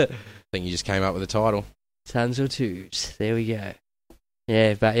 I think you just came up with the title. Tons or twos. There we go.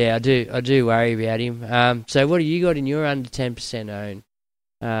 Yeah, but I do worry about him. So what do you got in your under 10% own?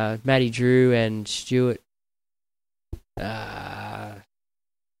 Matty Drew and Stuart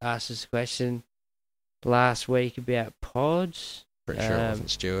asked this question last week about pods. Pretty sure it wasn't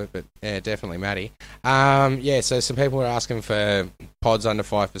Stuart, but definitely Matty. So some people were asking for pods under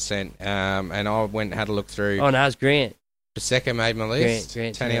 5%, and I went and had a look through. Oh, no, it's Grant. Paseka made my list.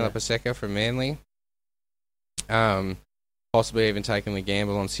 Grant Taniela Paseka from Manly. Possibly even taking the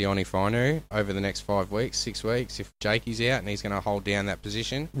gamble on Sione Fainu over the next 6 weeks, if Jakey's out and he's going to hold down that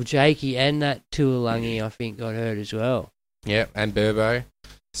position. Well, Jakey and that Tuolangi, I think, got hurt as well. Yeah, and Burbo.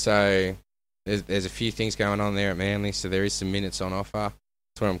 So there's a few things going on there at Manly, so there is some minutes on offer.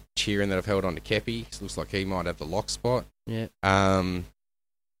 That's why I'm cheering that I've held on to Kepi. It looks like he might have the lock spot. Yeah.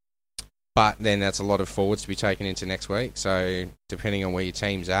 But then that's a lot of forwards to be taken into next week. So depending on where your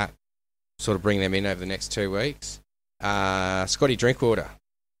team's at, sort of bring them in over the next 2 weeks. Scotty Drinkwater.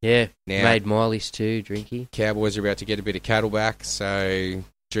 Yeah, now, made my list too, Drinky. Cowboys are about to get a bit of cattle back, so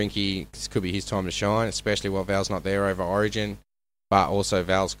Drinky, this could be his time to shine, especially while Val's not there over Origin. But also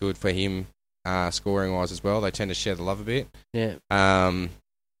Val's good for him scoring-wise as well. They tend to share the love a bit. Yeah.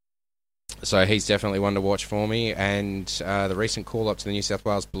 So he's definitely one to watch for me. And the recent call-up to the New South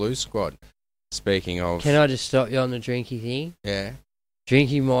Wales Blues squad, speaking of... Can I just stop you on the Drinky thing? Yeah.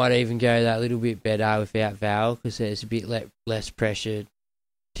 Drinky might even go that little bit better without Val because there's a bit less pressure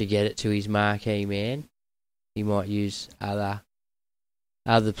to get it to his marquee man. He might use other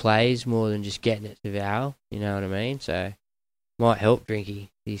plays more than just getting it to Val. You know what I mean? So might help Drinky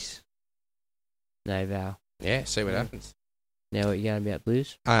this no Val. Yeah, see what happens. Now what you going about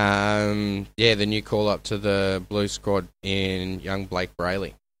Blues? The new call up to the Blues squad in young Blake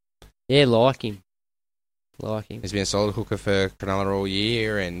Brayley. Yeah, like him. He's been a solid hooker for Cronulla all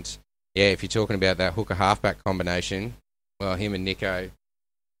year, and if you're talking about that hooker halfback combination, well, him and Nico.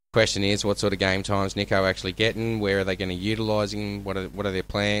 Question is, what sort of game times Nico actually getting? Where are they going to utilise him? What are their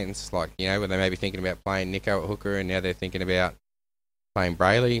plans? Like, were they maybe thinking about playing Nico at hooker, and now they're thinking about playing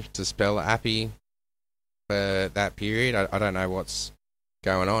Brayley to spell Appy for that period? I don't know what's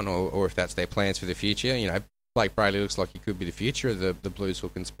going on, or if that's their plans for the future. Blake Brayley looks like he could be the future of the Blues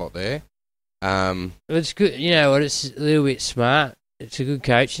hooking spot there. It's good. You know what? It's a little bit smart. It's a good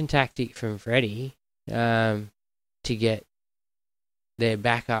coaching tactic from Freddie to get their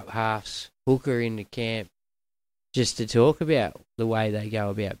backup halves Hooker into camp just to talk about the way they go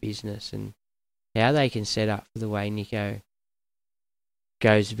about business and how they can set up for the way Nico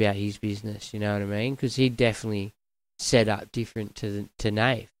goes about his business, you know what I mean? Because he'd definitely set up different to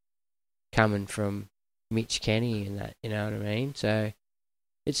Nath, coming from Mitch Kenny and that, you know what I mean? So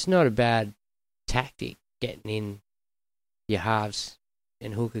it's not a bad tactic getting in your halves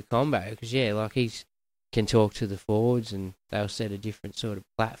and hooker combo because, yeah, like he can talk to the forwards and they'll set a different sort of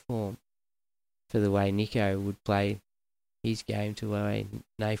platform for the way Nico would play his game to the way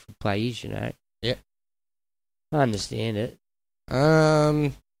Nath would play his, you know? Yeah. I understand it.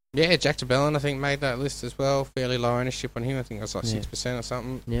 Yeah, Jack DeBellin, I think, made that list as well. Fairly low ownership on him. I think it was like 6% or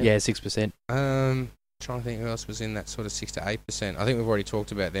something. Yeah, 6%. Trying to think who else was in that sort of 6 to 8%. I think we've already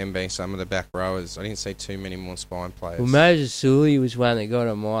talked about them being some of the back rowers. I didn't see too many more spine players. Well, Moses Sully was one that got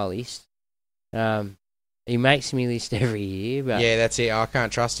on my list. He makes me list every year, but yeah, that's it. I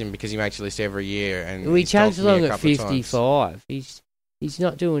can't trust him because he makes a list every year, and he chugs along at 55. He's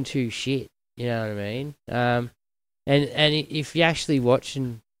not doing too shit. You know what I mean? And if you actually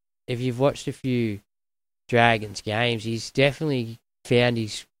if you've watched a few Dragons games, he's definitely found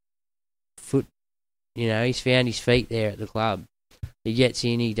his foot. You know, he's found his feet there at the club. He gets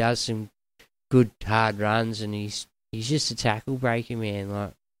in, he does some good hard runs, and he's just a tackle breaker, man.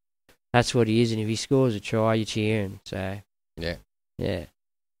 Like that's what he is. And if he scores a try, you're cheering. So yeah,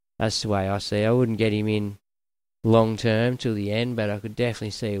 that's the way I see it. I wouldn't get him in long term till the end, but I could definitely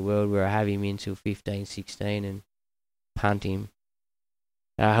see a world where I have him in till 15, 16 and punt him.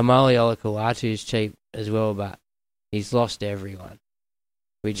 Hamali Olakuatu is cheap as well, but he's lost everyone,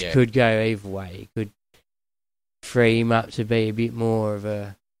 which could go either way. He could free him up to be a bit more of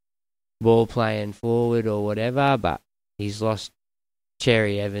a ball-playing forward or whatever, but he's lost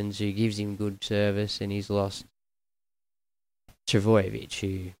Cherry Evans, who gives him good service, and he's lost Travojevic,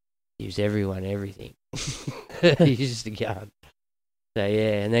 who gives everyone everything. He's just a gun. So,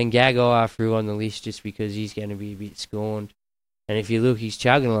 yeah, and then Gagai I threw on the list just because he's going to be a bit scorned. And if you look, he's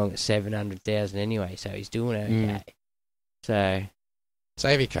chugging along at 700,000 anyway, so he's doing okay. So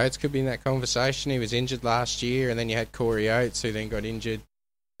Xavier Coates could be in that conversation. He was injured last year, and then you had Corey Oates, who then got injured.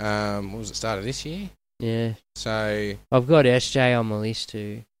 What was it, start of this year? Yeah. So I've got SJ on my list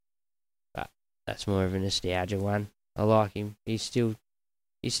too, but that's more of a nostalgia one. I like him. He still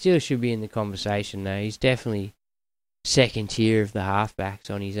should be in the conversation though. He's definitely second tier of the halfbacks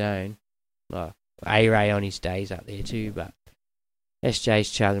on his own. Like A-Ray on his days up there too, but SJ's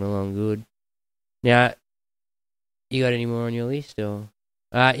chugging along good. Now, you got any more on your list or?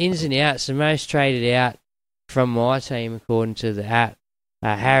 Ins and outs, the most traded out from my team according to the app,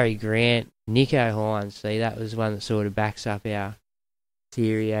 Harry Grant, Nico Hines. See, that was one that sort of backs up our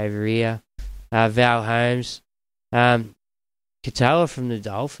theory over here. Val Holmes, Katoa from the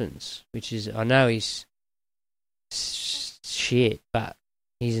Dolphins, which is, I know he's shit, but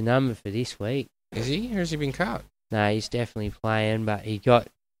he's a number for this week. Is he, or has he been cut? No, he's definitely playing, but he got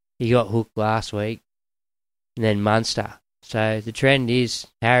hooked last week, and then Munster. So the trend is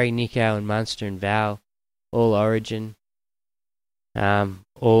Harry, Nico, and Munster and Val, all Origin.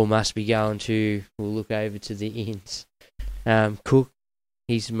 All must be going to. We'll look over to the ins. Cook,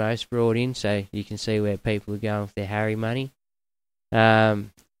 he's the most brought in, so you can see where people are going with their Harry money.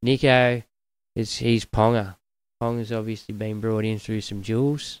 Nico, he's Ponga. Ponga's obviously been brought in through some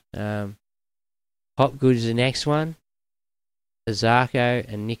jewels. Hopgood's the next one. Azarko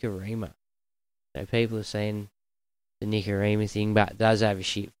and Nicarima. So people are saying the Nicarima thing, but does have a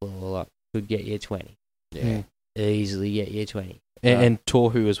shit floor. Like, could get you 20. Yeah. Easily get you 20. And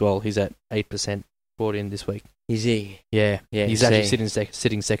Tohu as well. He's at 8% brought in this week. Is he? Yeah. He's actually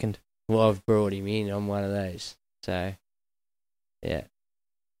sitting second. Well, I've brought him in on one of those. So, yeah.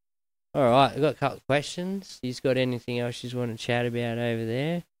 All right, I've got a couple of questions. You got anything else you want to chat about over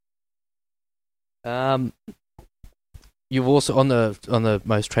there? You've also on the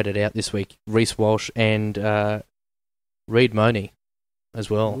most traded out this week, Reece Walsh and Reed Money as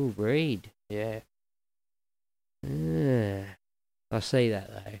well. Ooh, Reed. Yeah. I see that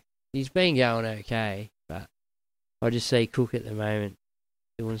though. He's been going okay, but I just see Cook at the moment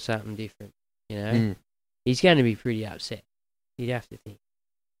doing something different. You know, he's going to be pretty upset. You'd have to think.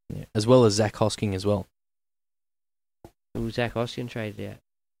 Yeah. As well as Zach Hosking as well. Zach Hosking traded out.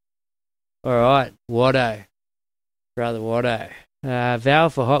 All right, Watto. Brother Watto. Val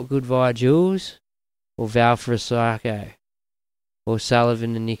for Hopgood via Jules, or Val for Asako, or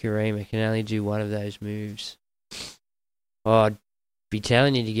Sullivan and Nicarima can only do one of those moves. I'd be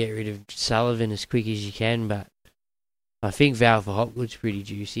telling you to get rid of Sullivan as quick as you can, but I think Val for Hopgood's pretty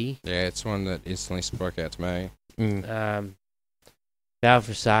juicy. Yeah, it's one that instantly spoke out to me. Val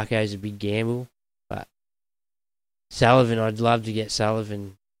Frasacco is a big gamble, but Sullivan, I'd love to get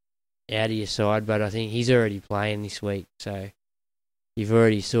Sullivan out of your side, but I think he's already playing this week, so you've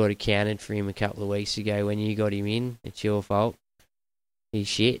already sort of counted for him a couple of weeks ago when you got him in. It's your fault. He's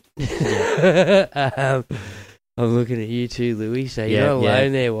shit. I'm looking at you too, Louis, so you're not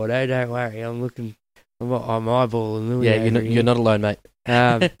alone there, Watto. Don't worry. I'm eyeballing Louis. Yeah, you're not alone, mate.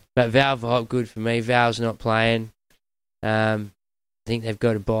 But Val Vop, good for me. Val's not playing. I think they've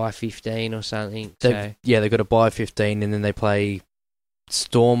got to buy 15 or something. They've got to buy 15, and then they play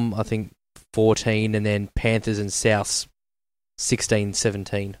Storm, I think, 14, and then Panthers and Souths 16,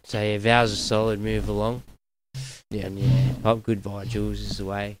 17. So, yeah, Val's a solid move along. Yeah. And, yeah, Hop Goodbye Jules is the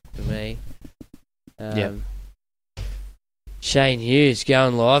way for me. Shane Hughes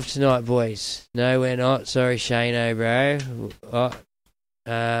going live tonight, boys. No, we're not. Sorry, Shane, bro.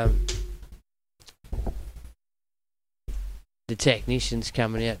 The technician's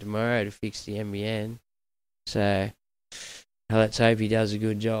coming out tomorrow to fix the NBN. So, let's hope he does a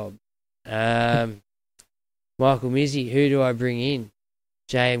good job. Michael Mizzy, who do I bring in?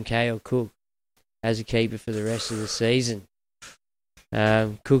 JMK or Cook as a keeper for the rest of the season?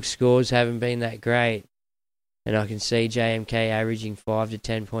 Cook's scores haven't been that great, and I can see JMK averaging 5 to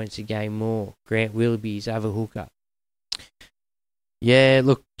 10 points a game more. Grant Willoughby's other hooker. Yeah,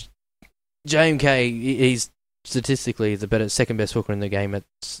 look, JMK, he's statistically the second best hooker in the game at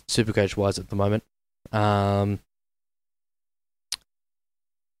Supercoach-wise at the moment. I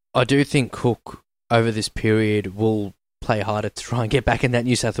do think Cook, over this period, will play harder to try and get back in that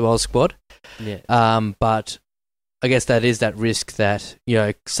New South Wales squad. Yeah. But I guess that is that risk that,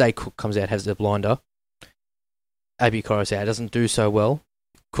 say Cook comes out, has the blinder, AB Coruscant doesn't do so well,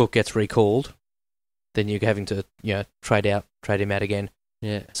 Cook gets recalled, then you're having to, trade him out again.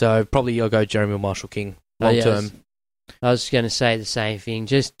 Yeah. So probably you'll go Jeremy Marshall-King long term. I was going to say the same thing.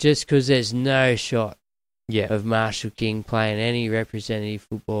 Just because there's no shot of Marshall-King playing any representative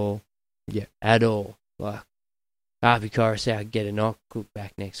football at all. Like, RP Coruscant get a knock, Cook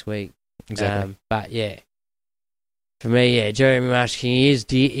back next week. Exactly. But, for me, Jeremy Marshall-King,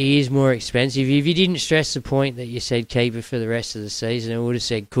 he is more expensive. If you didn't stress the point that you said keeper for the rest of the season, I would have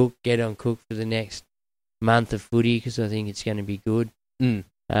said Cook, get on Cook for the next month of footy because I think it's going to be good.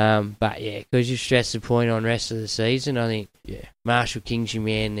 But because you stress the point on rest of the season, I think Marshall-King's your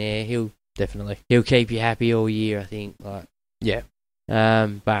man there. He'll keep you happy all year, I think.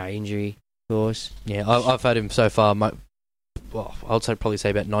 Bar injury, of course. Yeah, I've had him so far. I'd probably say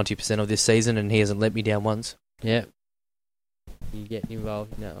about 90% of this season, and he hasn't let me down once. Yeah, you getting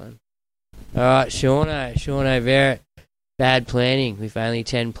involved in that one. All right, Shauno Barrett. Bad planning with only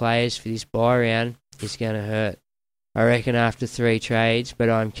 10 players for this bye round is going to hurt. I reckon after 3 trades, but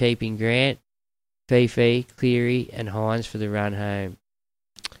I'm keeping Grant, Fifi, Cleary, and Hines for the run home.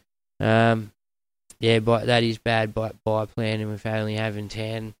 But that is bad by planning with only having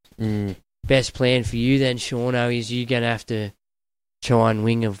 10. Best plan for you then, Shauno, is you're going to have to try and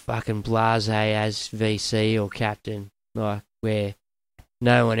wing a fucking Blase as VC or captain, like where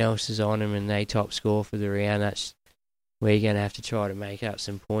no one else is on him and they top score for the round. That's where you're going to have to try to make up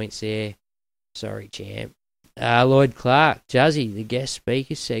some points there. Sorry, champ. Lloyd Clark, Juzzy, the guest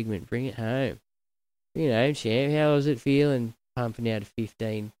speaker segment, bring it home. Bring it home, champ. How was it feeling pumping out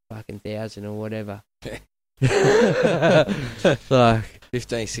 15,000 or whatever? Like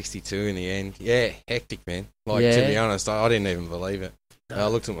 1562 in the end. Yeah, hectic, man. To be honest, I didn't even believe it. I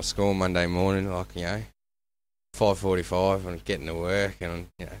looked at my score Monday morning, 5:45, and getting to work, and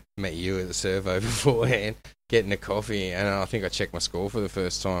met you at the servo beforehand, getting a coffee, and I think I checked my score for the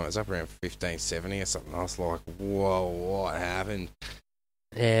first time. It was up around 1570 or something. I was like, "Whoa, what happened?"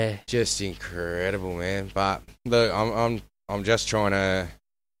 Yeah, just incredible, man. But look, I'm just trying to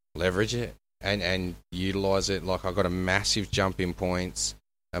leverage it and utilize it. Like, I got a massive jump in points,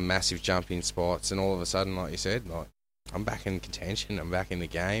 a massive jump in spots, and all of a sudden, like you said, I'm back in contention. I'm back in the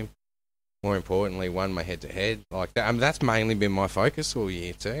game. More importantly, won my head-to-head. Like that. That's mainly been my focus all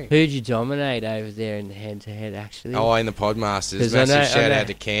year too. Who'd you dominate over there in the head-to-head, actually? Oh, in the Podmasters. Massive shout-out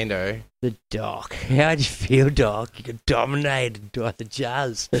to Kando. The Doc. How'd you feel, Doc? You got dominated by the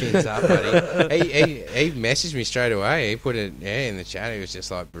Jazz. Chins up, buddy. He messaged me straight away. He put it in the chat. He was just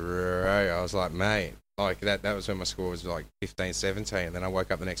like, bro. I was like, mate. Like, that was when my score was like 15-17. And then I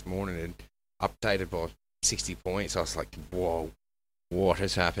woke up the next morning and updated by 60 points. I was like, whoa, what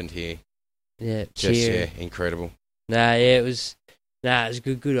has happened here? Yeah, incredible. It was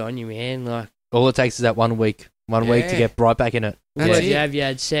good on you, man. Like, all it takes is that 1 week to get right back in it. You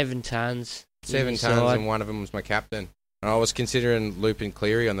had 7 tons. 7 tons, and one of them was my captain. And I was considering looping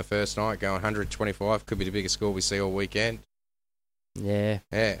Cleary on the first night, going 125, could be the biggest score we see all weekend. Yeah.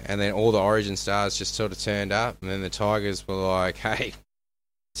 Yeah, and then all the Origin stars just sort of turned up, and then the Tigers were like, hey,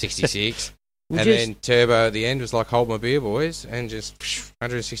 66. And then Turbo at the end was like, hold my beer, boys, and just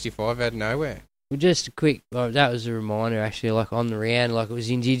 165 out of nowhere. Well, just a quick, that was a reminder, actually, like on the round, like it was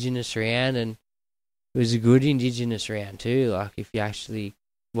Indigenous round, and it was a good Indigenous round too. Like if you actually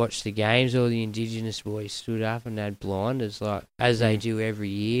watched the games, all the Indigenous boys stood up and had blinders, like as they do every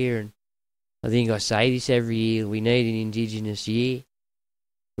year. And I think I say this every year, we need an Indigenous year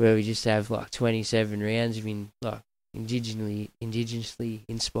where we just have like 27 rounds of indigenously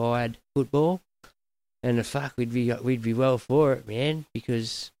inspired football, and the fuck we'd be well for it, man,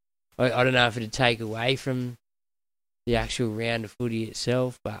 because I don't know if it'd take away from the actual round of footy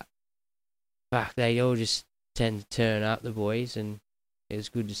itself, but fuck, they all just tend to turn up, the boys, and it was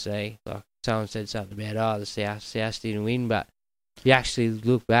good to see. Like someone said something about the South didn't win, but if you actually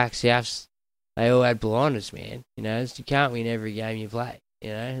look back, they all had blinders, man. You know, you can't win every game you play. You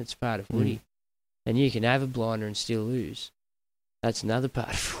know, it's part of footy. And you can have a blinder and still lose. That's another part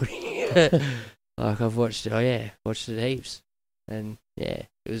of footy. Like I've watched it heaps. And yeah,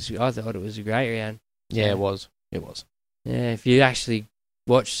 I thought it was a great round. Yeah, it was. Yeah, if you actually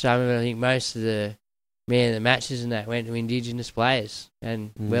watch some of it, I think most of the man of the matches and that went to Indigenous players,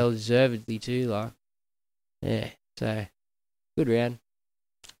 and well deservedly too. Like, yeah, so good round.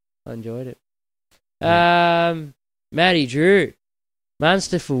 I enjoyed it. Matty Drew,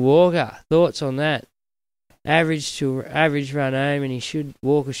 Munster for Walker. Thoughts on that? Average run home, and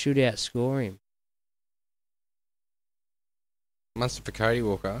Walker should outscore him. Munster for Cody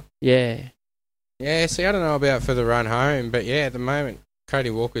Walker. Yeah. Yeah, see, I don't know about for the run home, but yeah, at the moment, Cody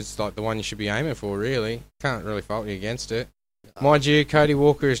Walker's like the one you should be aiming for, really. Can't really fault you against it. Mind you, Cody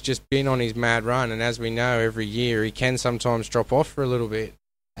Walker has just been on his mad run, and as we know, every year he can sometimes drop off for a little bit,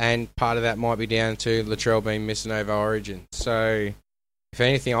 and part of that might be down to Latrell being missing over Origin. So, if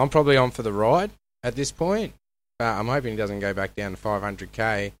anything, I'm probably on for the ride at this point. I'm hoping he doesn't go back down to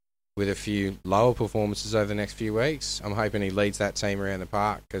 500k with a few lower performances over the next few weeks. I'm hoping he leads that team around the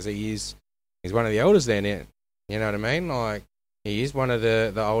park, because he's one of the elders there now. You know what I mean? Like, he is one of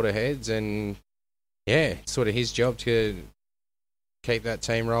the older heads, and yeah, it's sort of his job to keep that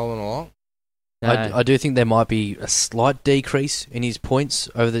team rolling along. I do think there might be a slight decrease in his points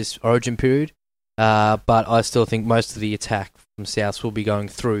over this Origin period, but I still think most of the attack from South will be going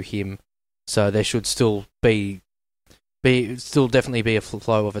through him, so there should still definitely be a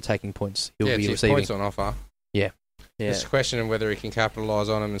flow of attacking points he'll be receiving. Points on offer. Yeah. It's a question of whether he can capitalise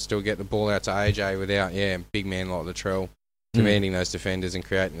on them and still get the ball out to AJ without, big man like Latrell commanding those defenders and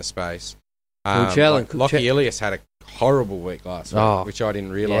creating the space. Lockie Ilias had a horrible week last week, which I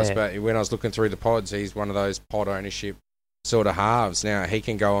didn't realise, but when I was looking through the pods, he's one of those pod ownership sort of halves. Now, he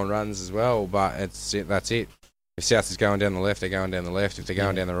can go on runs as well, but that's it. If South is going down the left, they're going down the left. If they're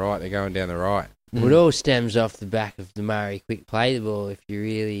going down the right, they're going down the right. It all stems off the back of the Murray quick play the ball, if you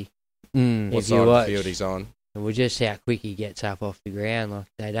really... what side of the field he's on. And just how quick he gets up off the ground. Like,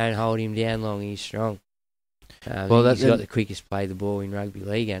 they don't hold him down long, he's strong. He's got the quickest play the ball in rugby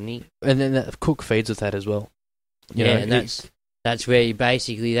league, hasn't he? And then Cook feeds with that as well. You know, and that's where you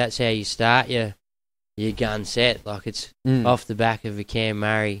basically, that's how you start your gun set. Like, it's off the back of a Cam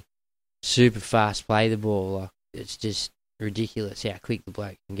Murray, super fast play the ball. Like, it's just ridiculous how quick the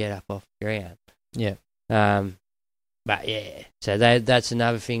bloke can get up off the ground. Yeah. But yeah, so that's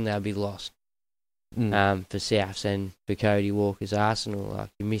another thing they'll be lost. For Souths and for Cody Walker's Arsenal. Like,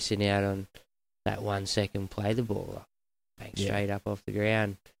 you're missing out on that 1 second play the ball, like, bang straight up off the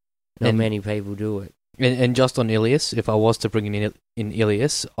ground. Not many people do it. And just on Ilias, if I was to bring in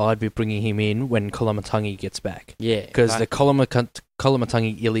Ilias, I'd be bringing him in when Kolomatangi gets back. Yeah. Because the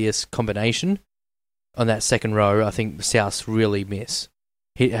Kolomatangi-Ilias combination on that second row, I think the Souths really miss.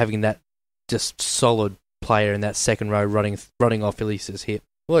 Having that just solid player in that second row running off Ilias's hip.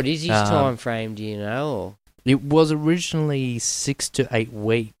 What is his time frame, do you know? Or? It was originally 6 to 8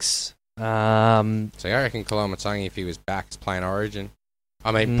 weeks. So I reckon Kolomatangi, if he was back, is playing Origin.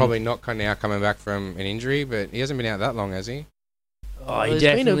 I mean, probably not now coming back from an injury, but he hasn't been out that long, has he? Oh, it's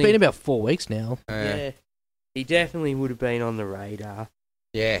been about 4 weeks now. Yeah. He definitely would have been on the radar.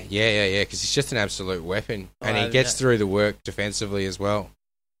 Yeah, because he's just an absolute weapon. And he gets through the work defensively as well.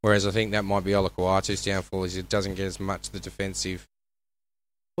 Whereas I think that might be Olakuatu's downfall, is he doesn't get as much the defensive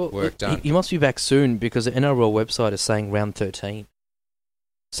work done. He must be back soon, because the NRL website is saying round 13.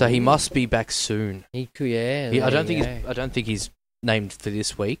 So he must be back soon. He could, I don't think he's named for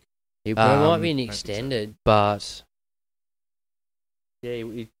this week. He might be an extended, but yeah,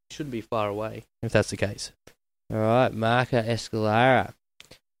 he shouldn't be far away if that's the case. All right, Marca Escalara.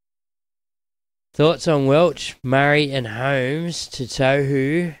 Thoughts on Welch, Murray and Holmes to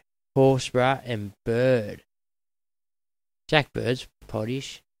Tohu, Horsburgh and Bird. Jack Bird's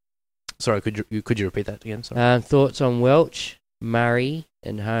pottish. Sorry, could you repeat that again? Sorry. Thoughts on Welch, Murray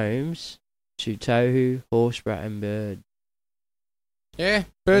and Holmes to Tohu, Horsburgh and Bird. Yeah,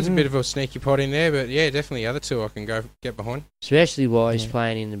 Bird's a bit of a sneaky pot in there, but yeah, definitely the other two I can go get behind. Especially while he's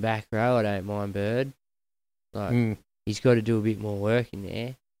playing in the back row, I don't mind Bird. Like, he's got to do a bit more work in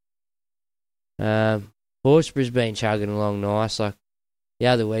there. Horsburgh's been chugging along nice. Like the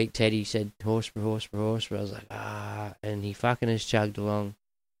other week, Teddy said Horsburgh. I was like, and he fucking has chugged along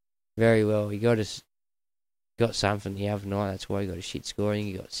very well. He got something the other night. That's why he got a shit scoring.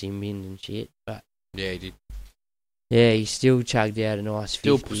 He got sim bins and shit. But yeah, he did. Yeah, he still chugged out a nice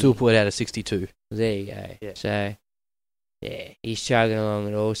 50. Still put out a 62. There you go. Yeah. So, yeah, he's chugging along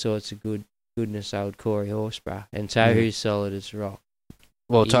at all sorts of goodness, old Corey Horsburgh. And Tohu's solid as rock.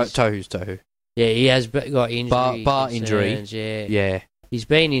 Well, Tohu's Tohu. Yeah, he has got injury. Bar injury. Yeah. He's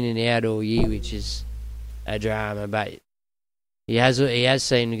been in and out all year, which is a drama, but he has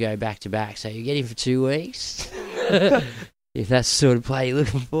seemed to go back to back. So you get him for 2 weeks, if that's the sort of play you're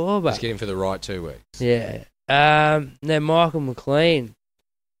looking for. But just get him for the right 2 weeks. Yeah. Then Michael McLean.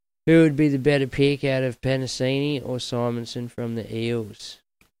 Who would be the better pick out of Penasini or Simonson from the Eels?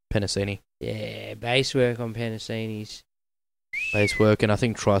 Penasini. Yeah, base work on Penasini's. Base work, and I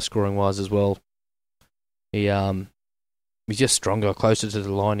think try scoring wise as well. He's just stronger, closer to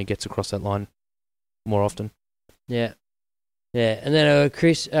the line. He gets across that line more often. Yeah. And then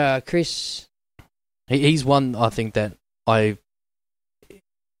Chris. He's one I think that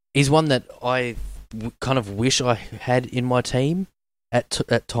He's one that I kind of wish I had in my team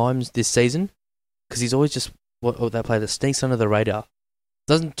at times this season, because he's always just what that player that sneaks under the radar.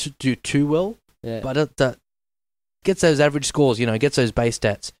 Doesn't do too well, but that gets those average scores. Gets those base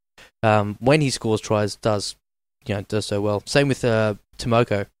stats. When he scores tries, does so well. Same with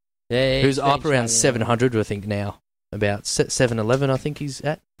Tomoko, who's up around 700, I think now. About 711, I think he's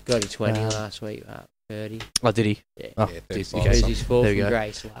at. Got a 20 last week, 30. Oh, did he? Yeah. Oh, He goes his fourth from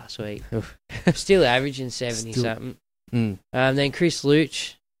Grace last week. Still averaging 70-something. Then Chris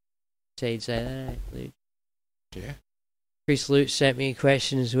Luch. So you'd say that, Luch. Yeah. Chris Luch sent me a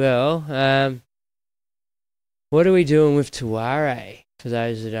question as well. What are we doing with Tuare, for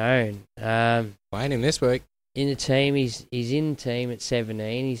those that own? Playing him this week. In the team, he's in the team at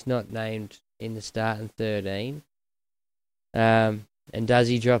 17. He's not named in the starting 13. And does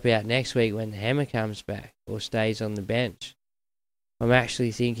he drop out next week when the hammer comes back, or stays on the bench? I'm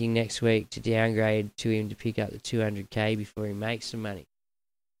actually thinking next week to downgrade to him to pick up the 200k before he makes some money.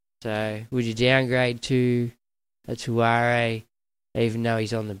 So, would you downgrade to a Tuare even though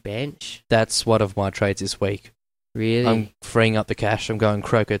he's on the bench? That's one of my trades this week. Really? I'm freeing up the cash. I'm going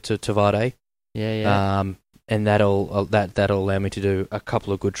Croker to Tavade. Yeah. And that'll allow me to do a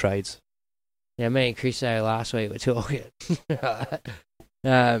couple of good trades. Yeah, me and Chris last week were talking.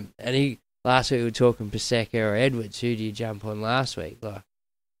 Last week we were talking Paseka or Edwards. Who do you jump on last week?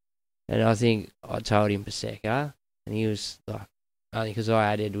 And I think I told him Paseka, and he was like, only because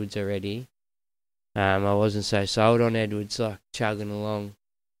I had Edwards already. I wasn't so sold on Edwards, chugging along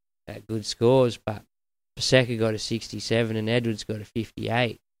at good scores, but Paseka got a 67 and Edwards got a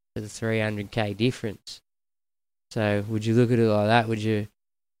 58 for the 300k difference. So would you look at it like that? Would you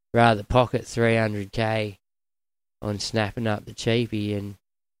rather pocket 300k on snapping up the cheapie and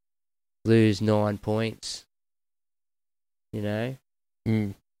lose 9 points, Or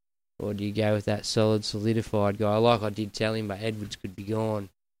do you go with that solid, solidified guy? Like I did tell him, but Edwards could be gone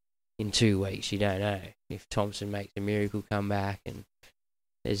in 2 weeks. You don't know if Thompson makes a miracle comeback, and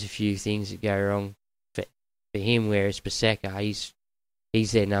there's a few things that go wrong for him, whereas Paseka,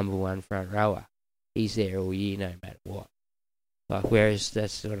 he's their number one front rower. He's there all year, no matter what. Whereas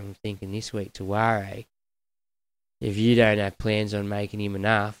that's what I'm thinking this week to Ware. If you don't have plans on making him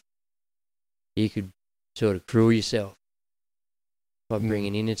enough, you could sort of cruel yourself by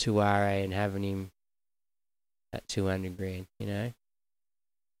bringing in a Tuare and having him at 200 grand,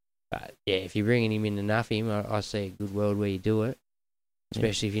 But yeah, if you're bringing him in enough, I see a good world where you do it.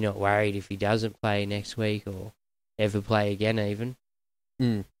 Especially if you're not worried if he doesn't play next week or ever play again, even.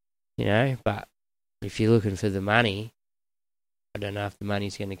 But if you're looking for the money, I don't know if the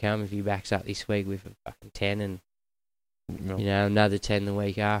money's going to come if he backs up this week with a fucking 10 and, another 10 the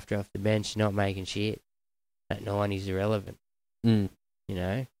week after off the bench, not making shit. That 9 is irrelevant. So,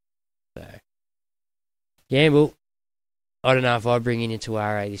 gamble. I don't know if I bring in a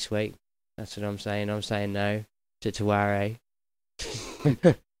Tuare this week. That's what I'm saying. I'm saying no to Tuare.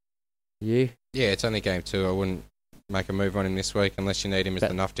 You? Yeah, it's only game 2. I wouldn't make a move on him this week unless you need him as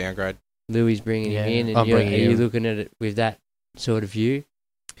enough downgrade. Louis bringing him in, and I'm bringing are you him. looking at it with that sort of view?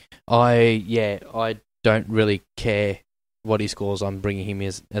 I don't really care what he scores. I'm bringing him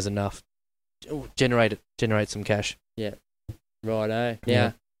as enough. Generate some cash. Yeah. Righto. Now,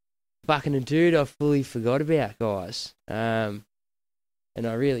 Yeah. fucking a dude I fully forgot about, guys. And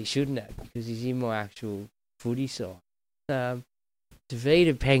I really shouldn't have, because he's in my actual footy side.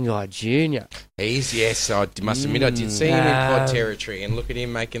 Davida Pengai Jr. I must admit, I did see him in pod territory, and look at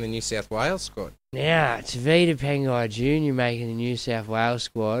him making the New South Wales squad. Now, Davida Pengai Jr. making the New South Wales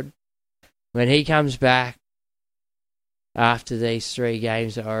squad. When he comes back after these 3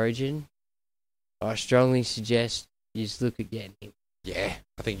 games at Origin, I strongly suggest you just look at getting him. Yeah,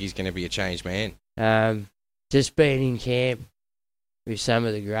 I think he's going to be a changed man. Just being in camp with some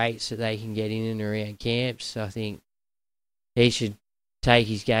of the greats that they can get in and around camps, I think he should take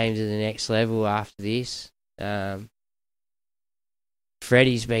his game to the next level after this.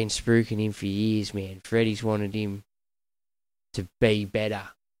 Freddie's been spruiking him for years, man. Freddie's wanted him to be better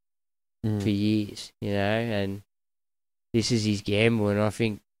for years, you know, and this is his gamble, and I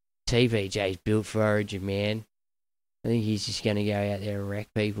think TPJ's built for Origin, man. I think he's just going to go out there and wreck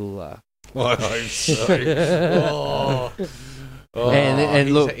people. I hope so.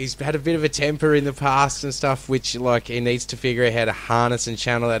 And look, he's had a bit of a temper in the past and stuff, which like he needs to figure out how to harness and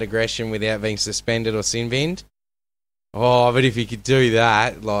channel that aggression without being suspended or sin binned. Oh, but if he could do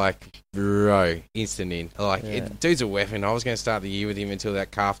that, like, bro, instant in. Like, dude's a weapon. I was going to start the year with him until that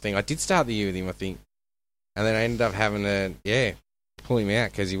calf thing. I did start the year with him, I think. And then I ended up having to, pull him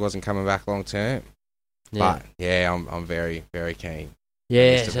out because he wasn't coming back long term. Yeah. But, I'm very, very keen.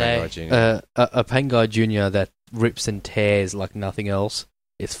 Yeah, Mr. so Pengai Jr. a Pengai Jr. that rips and tears like nothing else.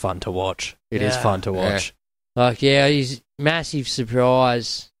 It's fun to watch. It is fun to watch. he's massive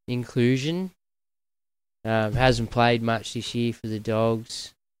surprise inclusion. Hasn't played much this year for the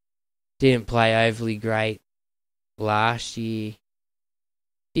Dogs. Didn't play overly great last year.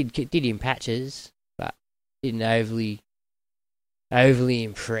 Did in patches, but didn't overly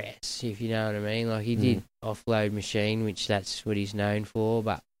impress, if you know what I mean. Like, he did offload machine, which that's what he's known for,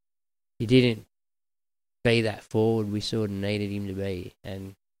 but he didn't be that forward we sort of needed him to be.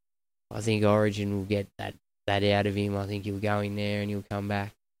 And I think Origin will get that out of him. I think he'll go in there and he'll come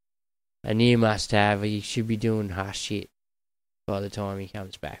back. A near must-have. He should be doing hush shit by the time he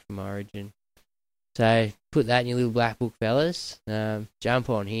comes back from Origin. So put that in your little black book, fellas.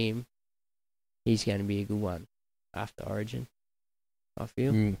 Jump on him. He's going to be a good one after Origin, I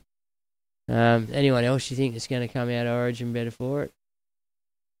feel. Anyone else you think that's going to come out of Origin better for it?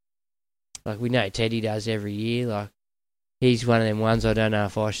 Like, we know Teddy does every year. Like, he's one of them ones I don't know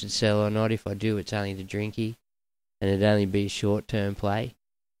if I should sell or not. If I do, it's only the drinky, and it'd only be a short-term play.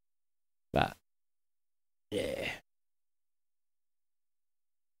 But, yeah.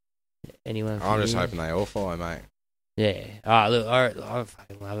 Anyone? I'm just hoping they all follow, mate. Yeah. Oh, look, I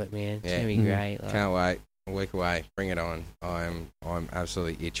fucking love it, man. It's going to be great. Like, Can't wait. A week away. Bring it on. I'm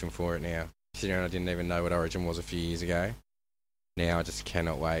absolutely itching for it now. Considering I didn't even know what Origin was a few years ago. Now I just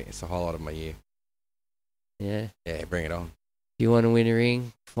cannot wait. It's the highlight of my year. Yeah. Yeah, bring it on. If you want to win a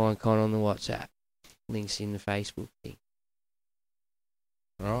ring, find Con on the WhatsApp. Links in the Facebook thing.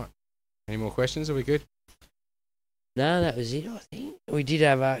 All right. Any more questions? Are we good? No, that was it, I think. We did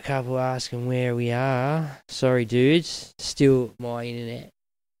have a couple asking where we are. Sorry, dudes. Still my internet.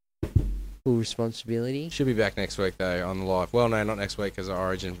 Full responsibility. Should be back next week, though, on the live. Well, no, not next week, because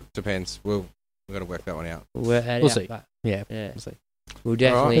Origin depends. We've got to work that one out. We'll see. Yeah. We'll see. We'll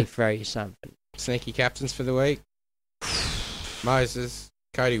definitely throw you something. Sneaky captains for the week. Moses,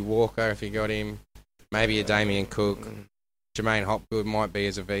 Cody Walker, if you got him. Maybe a Damien Cook. Jermaine Hopgood might be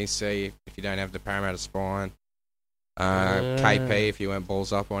as a VC if you don't have the Parramatta spine. KP if you went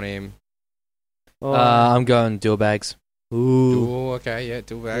balls up on him. I'm going dual bags. Ooh, okay, yeah,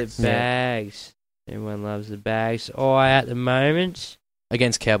 dual bags. The bags. Everyone loves the bags. At the moment,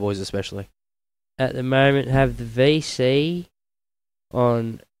 Against Cowboys especially. have the VC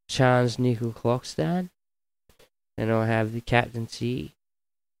on Chance Nickel Clockstone. And I have the captaincy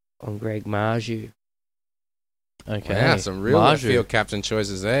on Greg Marju. Okay. Wow, some real left field captain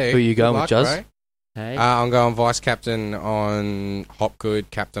choices there. Who are you going with, Juz? Bro. Hey? I'm going vice captain on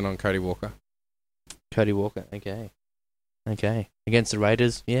Hopgood, captain on Cody Walker. Cody Walker, okay. Against the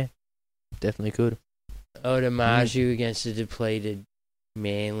Raiders, yeah. Definitely could. Oda Marju against a depleted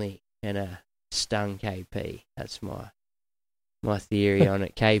Manly and a stung KP. That's my theory on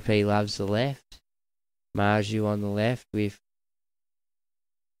it. KP loves the left. Marju on the left with,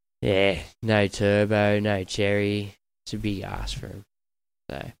 no Turbo, no Cherry. It's a big ask for him.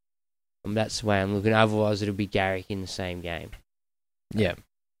 So that's the way I'm looking. Otherwise, it'll be Garrick in the same game. Yeah.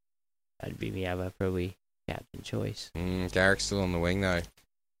 That'd be my other probably captain choice. Garrick's still on the wing though.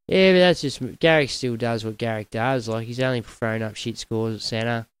 Yeah, but that's just Garrick still does what Garrick does. Like, he's only thrown up shit scores at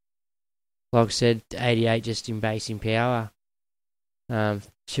centre. Like I said, 88 just in basing power. 2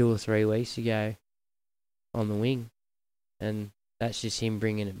 or 3 weeks ago on the wing. And that's just him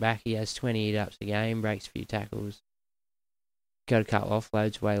bringing it back. He has 20 hit-ups a game, breaks a few tackles. Got a couple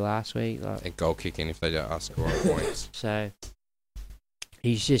offloads away last week. Like, And goal kicking if they don't score points. So,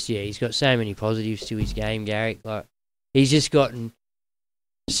 he's just, he's got so many positives to his game, Garrick. Like, he's gone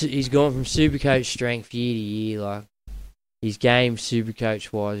from Supercoach strength year to year. Like, his game,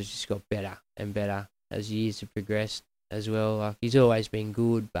 Supercoach-wise, has just got better and better as years have progressed as well. Like, he's always been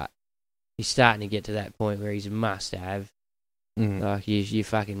good, but he's starting to get to that point where he's a must-have. Like, you're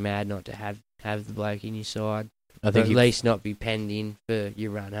fucking mad not to have the bloke in your side. I think at least not be penned in for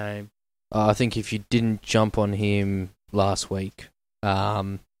your run home. I think if you didn't jump on him last week,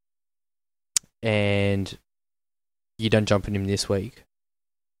 and you don't jump on him this week,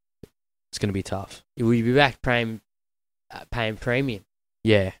 it's going to be tough. Will you be back paying premium?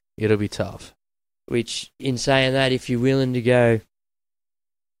 Yeah, it'll be tough. Which, in saying that, if you're willing to go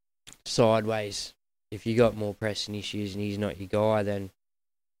sideways, if you got more pressing issues and he's not your guy, then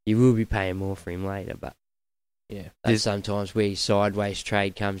you will be paying more for him later. But yeah, that's sometimes where your sideways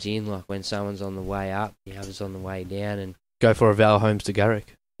trade comes in, like when someone's on the way up, the other's on the way down, and go for a Val Holmes to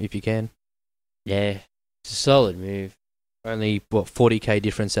Garrick if you can. Yeah, it's a solid move. Only 40k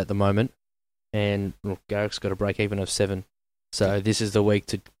difference at the moment, and look, Garrick's got a break even of 7. So this is the week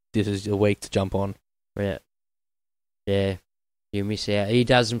to jump on. Yeah. You miss out. He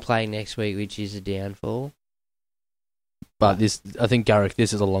doesn't play next week, which is a downfall. But I think Garrick,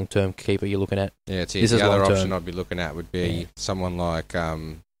 this is a long-term keeper you're looking at. Yeah, it's this the is other long-term. option I'd be looking at would be someone like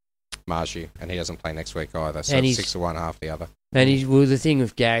Marshy, and he doesn't play next week either. So And it's he's- 6 to 1, half the other. And the thing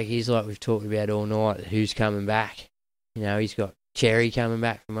with Garrick is, like we've talked about all night, who's coming back. You know, he's got Cherry coming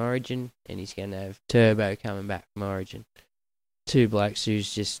back from Origin, and he's going to have Turbo coming back from Origin. 2 blokes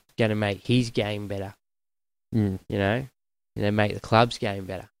who's just going to make his game better. You know? And they make the club's game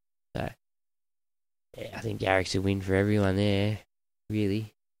better. So, yeah, I think Garrick's a win for everyone there,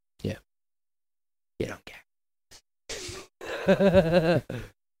 really. Yeah. Get on, Garrick.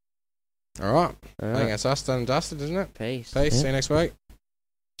 All right. I think that's us done and dusted, isn't it? Peace. See you next week.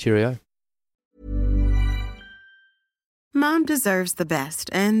 Cheerio. Mom deserves the best,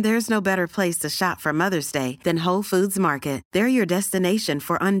 and there's no better place to shop for Mother's Day than Whole Foods Market. They're your destination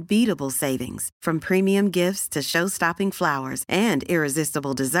for unbeatable savings, from premium gifts to show-stopping flowers and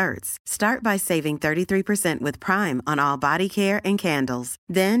irresistible desserts. Start by saving 33% with Prime on all body care and candles.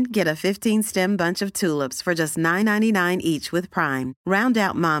 Then get a 15-stem bunch of tulips for just $9.99 each with Prime. Round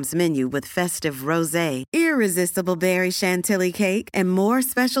out Mom's menu with festive rosé, irresistible berry chantilly cake, and more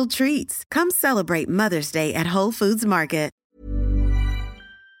special treats. Come celebrate Mother's Day at Whole Foods Market.